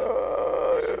 Yeah.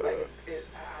 She's like,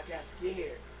 I got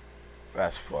scared.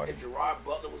 That's funny. And Gerard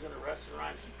Butler was in a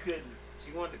restaurant. She couldn't.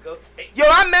 She wanted to go take. Yo,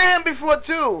 I met him before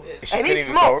too. She And he couldn't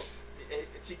even smokes.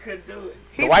 She couldn't do it.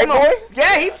 He The white smokes. boy?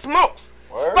 Yeah, he smokes.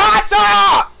 Word?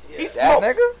 Sparta! He That That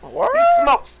smokes. nigga? What? He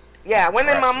smokes. Yeah, when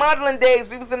in my Impressive. modeling days,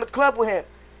 we was in the club with him.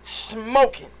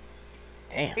 Smoking.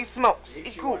 Damn. He smokes. He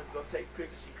She cool. wanted to go take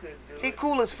pictures. She couldn't do it. He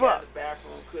cool as She got fuck. in the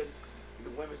bathroom, couldn't. The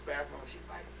women's bathroom. She was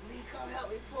like, "Lee, come help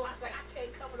me pull." I was like, "I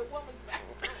can't come in the women's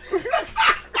bathroom."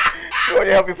 You want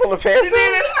to help me pull a She pants?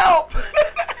 needed help.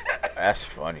 That's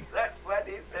funny. That's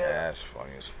funny as hell. That's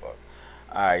funny as fuck.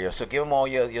 All right, yo. So give them all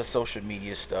your social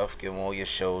media stuff. Give them all your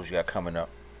shows you got coming up.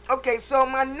 Okay, so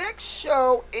my next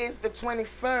show is the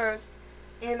 21st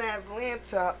in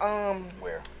Atlanta.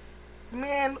 Where?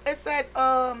 Man, it's at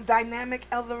Dynamic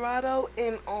Eldorado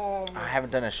in I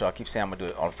haven't done that show. I keep saying I'm gonna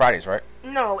do it on Fridays, right?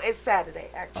 No, it's Saturday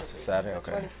actually. That's a Saturday?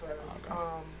 The Okay. 21st.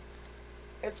 Okay.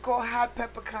 It's called Hot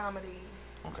Pepper Comedy.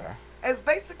 Okay. It's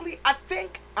basically, I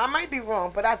think, I might be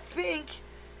wrong, but I think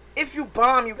if you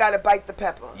bomb, you gotta bite the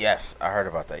pepper. Yes, I heard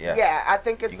about that. Yes. Yeah, I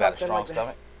think it's You got a something strong like that.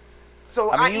 stomach.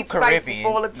 So I mean, I you eat spicy Caribbean.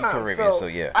 all the You time. Caribbean, so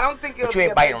yeah. I don't think it'll But you be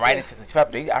ain't a biting big right deal. into the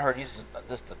pepper. I heard these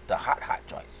just the hot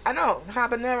joints. I know,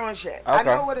 habanero and shit. I Okay,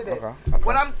 know what it is. okay, okay.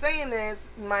 What I'm saying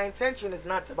is, my intention is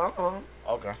not to bomb.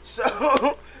 Okay. So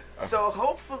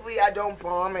hopefully I don't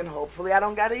bomb, and hopefully I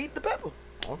don't gotta eat the pepper.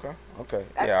 Okay.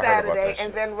 That's yeah, I heard about Saturday, that and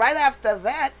shit. then right after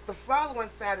that, the following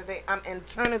Saturday, I'm in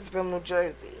Turnersville, New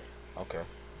Jersey. Okay.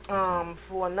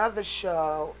 For another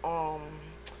show.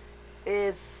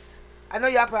 I know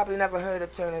y'all probably never heard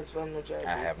of Turnersville, New Jersey.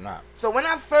 I have not. So when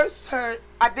I first heard,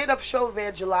 I did a show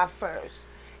there July 1st.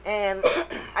 And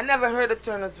I never heard of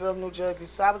Turnersville, New Jersey.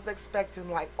 So I was expecting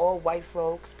like all white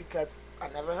folks because I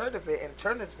never heard of it in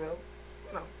Turnersville,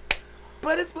 you know.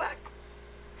 But it's black.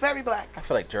 Very black. I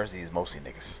feel like Jersey is mostly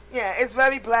niggas. Yeah, it's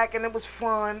very black, and it was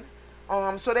fun.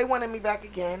 So they wanted me back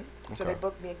again. So Okay. they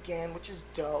booked me again, which is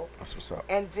dope. That's what's up.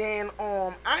 And then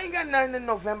I ain't got nothing in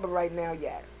November right now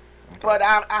yet. Okay. But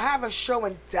I have a show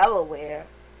in Delaware.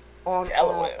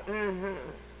 Delaware? Mm-hmm.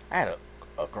 I had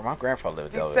my grandfather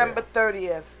lived in Delaware. December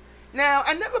 30th. Now,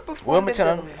 I never performed in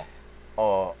Wilmington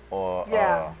Delaware. or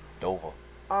Yeah. Dover.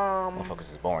 Motherfuckers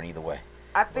is born either way.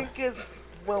 I think it's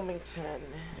Wilmington.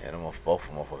 Yeah, both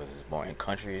of them motherfuckers is born in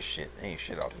country as shit. There ain't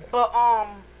shit out there. But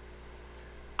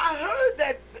I heard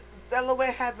that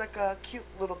Delaware had like a cute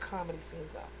little comedy scene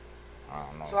though. I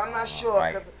don't know. So I'm not sure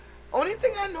because only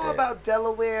thing I know about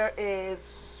Delaware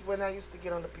is when I used to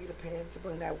get on the Peter Pan to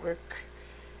bring that work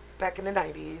back in the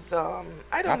 90s.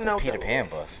 I don't know. The Peter Delaware. Pan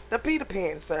bus. The Peter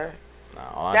Pan, sir. No,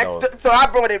 I know. So I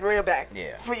brought it real back.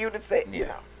 Yeah. For you to say, you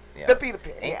know. Yeah. The Peter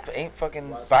Pan. Ain't fucking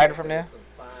Biden from there? Some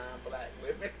fine black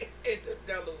women in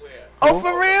Delaware. Oh,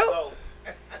 for real?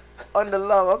 On the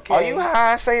low, okay. Are you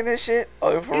high saying this shit?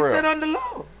 Oh, for real? He said on the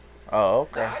low. Oh,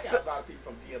 okay. Now, I got a lot of people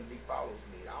from DMV follows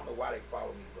me. I don't know why they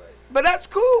follow me, but that's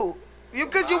cool.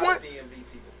 Because you want DMV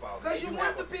people follow me. Because you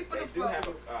want the people to follow you. They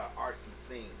do have a artsy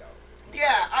scene though.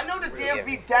 Yeah, I know the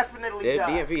DMV definitely does.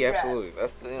 DMV, absolutely.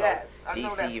 That's the yes, I DC,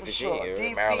 know that for sure.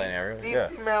 DC, Maryland area.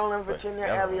 DC, Maryland, Virginia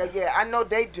area. Yeah, I know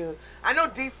they do. I know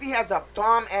DC has a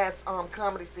bomb ass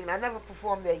comedy scene. I never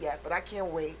performed there yet, but I can't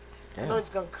wait. I know it's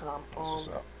gonna come. That's what's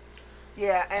up.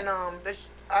 Yeah, and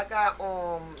I got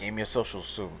Give me your social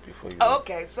soon before you.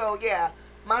 Okay, so yeah,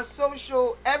 my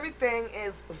social everything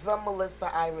is the Melissa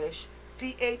Irish.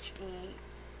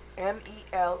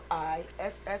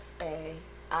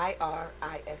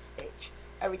 TheMelissAIrish.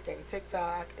 Everything.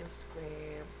 TikTok,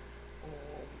 Instagram,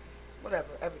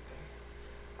 whatever, everything.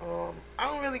 I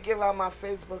don't really give out my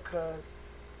Facebook because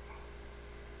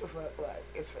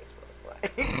it's Facebook.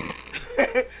 Like,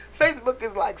 Facebook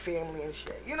is like family and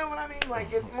shit. You know what I mean?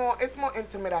 Like it's more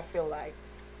intimate, I feel like.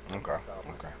 Okay.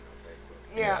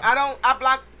 Yeah, I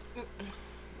block.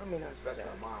 Let me not say that.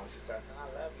 My mom, she starts saying, I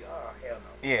love you. Oh, hell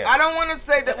no. Yeah. I don't want to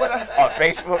say that. On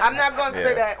Facebook? I'm not going to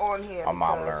say that on here. My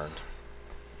mom learned.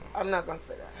 I'm not going to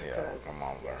say that. Yeah, my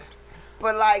mom learned.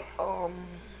 But like,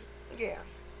 yeah,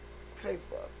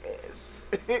 Facebook is.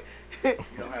 You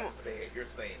don't have to say it. You're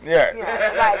saying it. Yeah.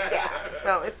 Yeah.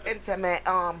 So it's intimate.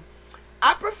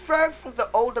 I prefer for the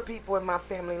older people in my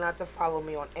family not to follow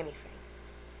me on anything,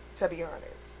 to be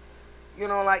honest. You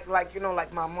know, like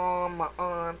my mom, my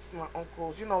aunts, my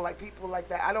uncles, you know, like people like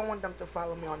that. I don't want them to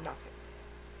follow me on nothing.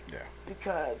 Yeah.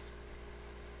 Because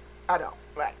I don't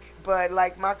but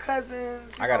like my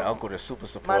cousins. I got an uncle that's super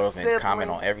supportive and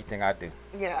comment on everything I do.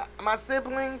 Yeah, my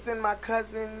siblings and my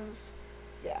cousins.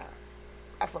 Yeah,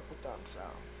 I fuck with them. So.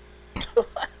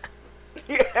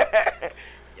 Yeah.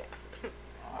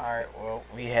 All right. Well,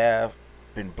 we have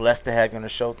been blessed to have you on the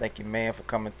show. Thank you, man, for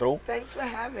coming through. Thanks for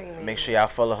having me. Make sure y'all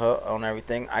follow her on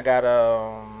everything. I got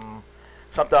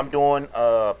something I'm doing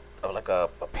like a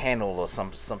panel or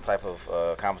some type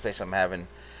of conversation I'm having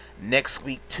next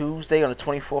week Tuesday on the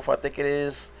 24th, I think it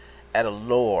is, at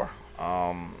Allure,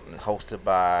 hosted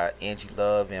by Angie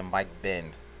Love and Mike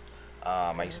Bend.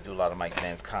 I used to do a lot of Mike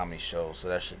Bend's comedy shows, so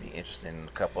that should be interesting. And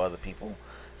a couple other people.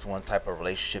 It's one type of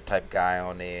relationship type guy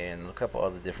on there, and a couple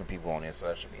other different people on there, so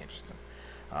that should be interesting.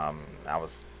 I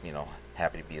was,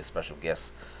 happy to be a special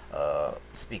guest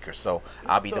speaker. So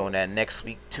I'll be doing that next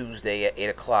week, Tuesday at 8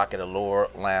 o'clock at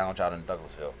Allure Lounge out in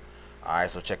Douglasville. All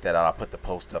right, so check that out. I'll put the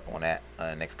post up on that in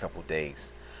the next couple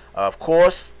days. Of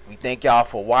course, we thank y'all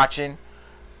for watching.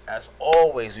 As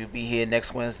always, we'll be here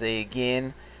next Wednesday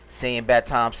again. Same bad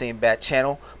time, same bad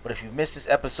channel. But if you missed this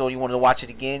episode, you want to watch it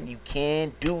again, you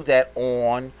can do that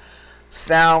on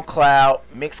SoundCloud,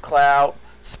 Mixcloud,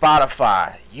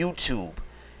 Spotify, YouTube,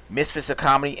 Misfits of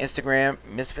Comedy, Instagram,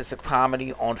 Misfits of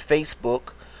Comedy on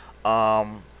Facebook,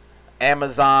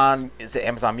 Amazon, is it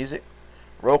Amazon Music?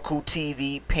 Roku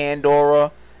TV,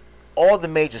 Pandora, all the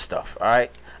major stuff, all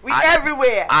right? We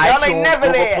everywhere. iTunes, Y'all ain't never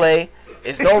Google there. Play.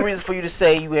 There's no reason for you to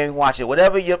say you ain't watch it.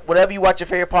 Whatever you watch your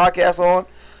favorite podcast on,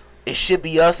 it should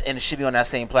be us, and it should be on that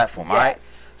same platform, all right?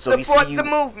 So support the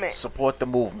movement. Support the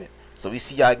movement. So we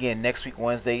see y'all again next week,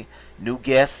 Wednesday. New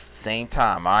guests, same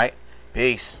time, all right?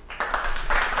 Peace.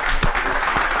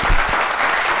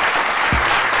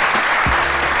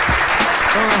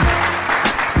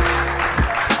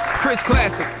 Chris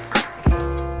Classic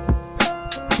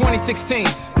 2016.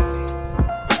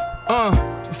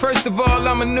 First of all,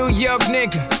 I'm a New York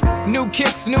nigga. New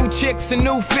kicks, new chicks, and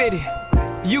new fitted.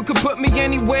 You can put me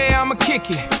anywhere, I'ma kick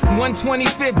it.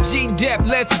 125th G-Dep,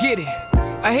 let's get it.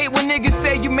 I hate when niggas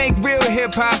say you make real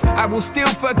hip-hop. I will still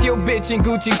fuck your bitch in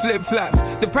Gucci flip-flops.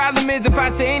 The problem is if I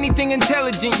say anything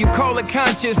intelligent, you call it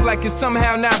conscious like it's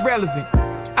somehow not relevant.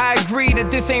 I agree that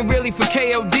this ain't really for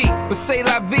KOD, but say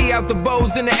la vie out the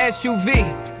bows in the SUV.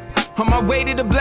 On my way to the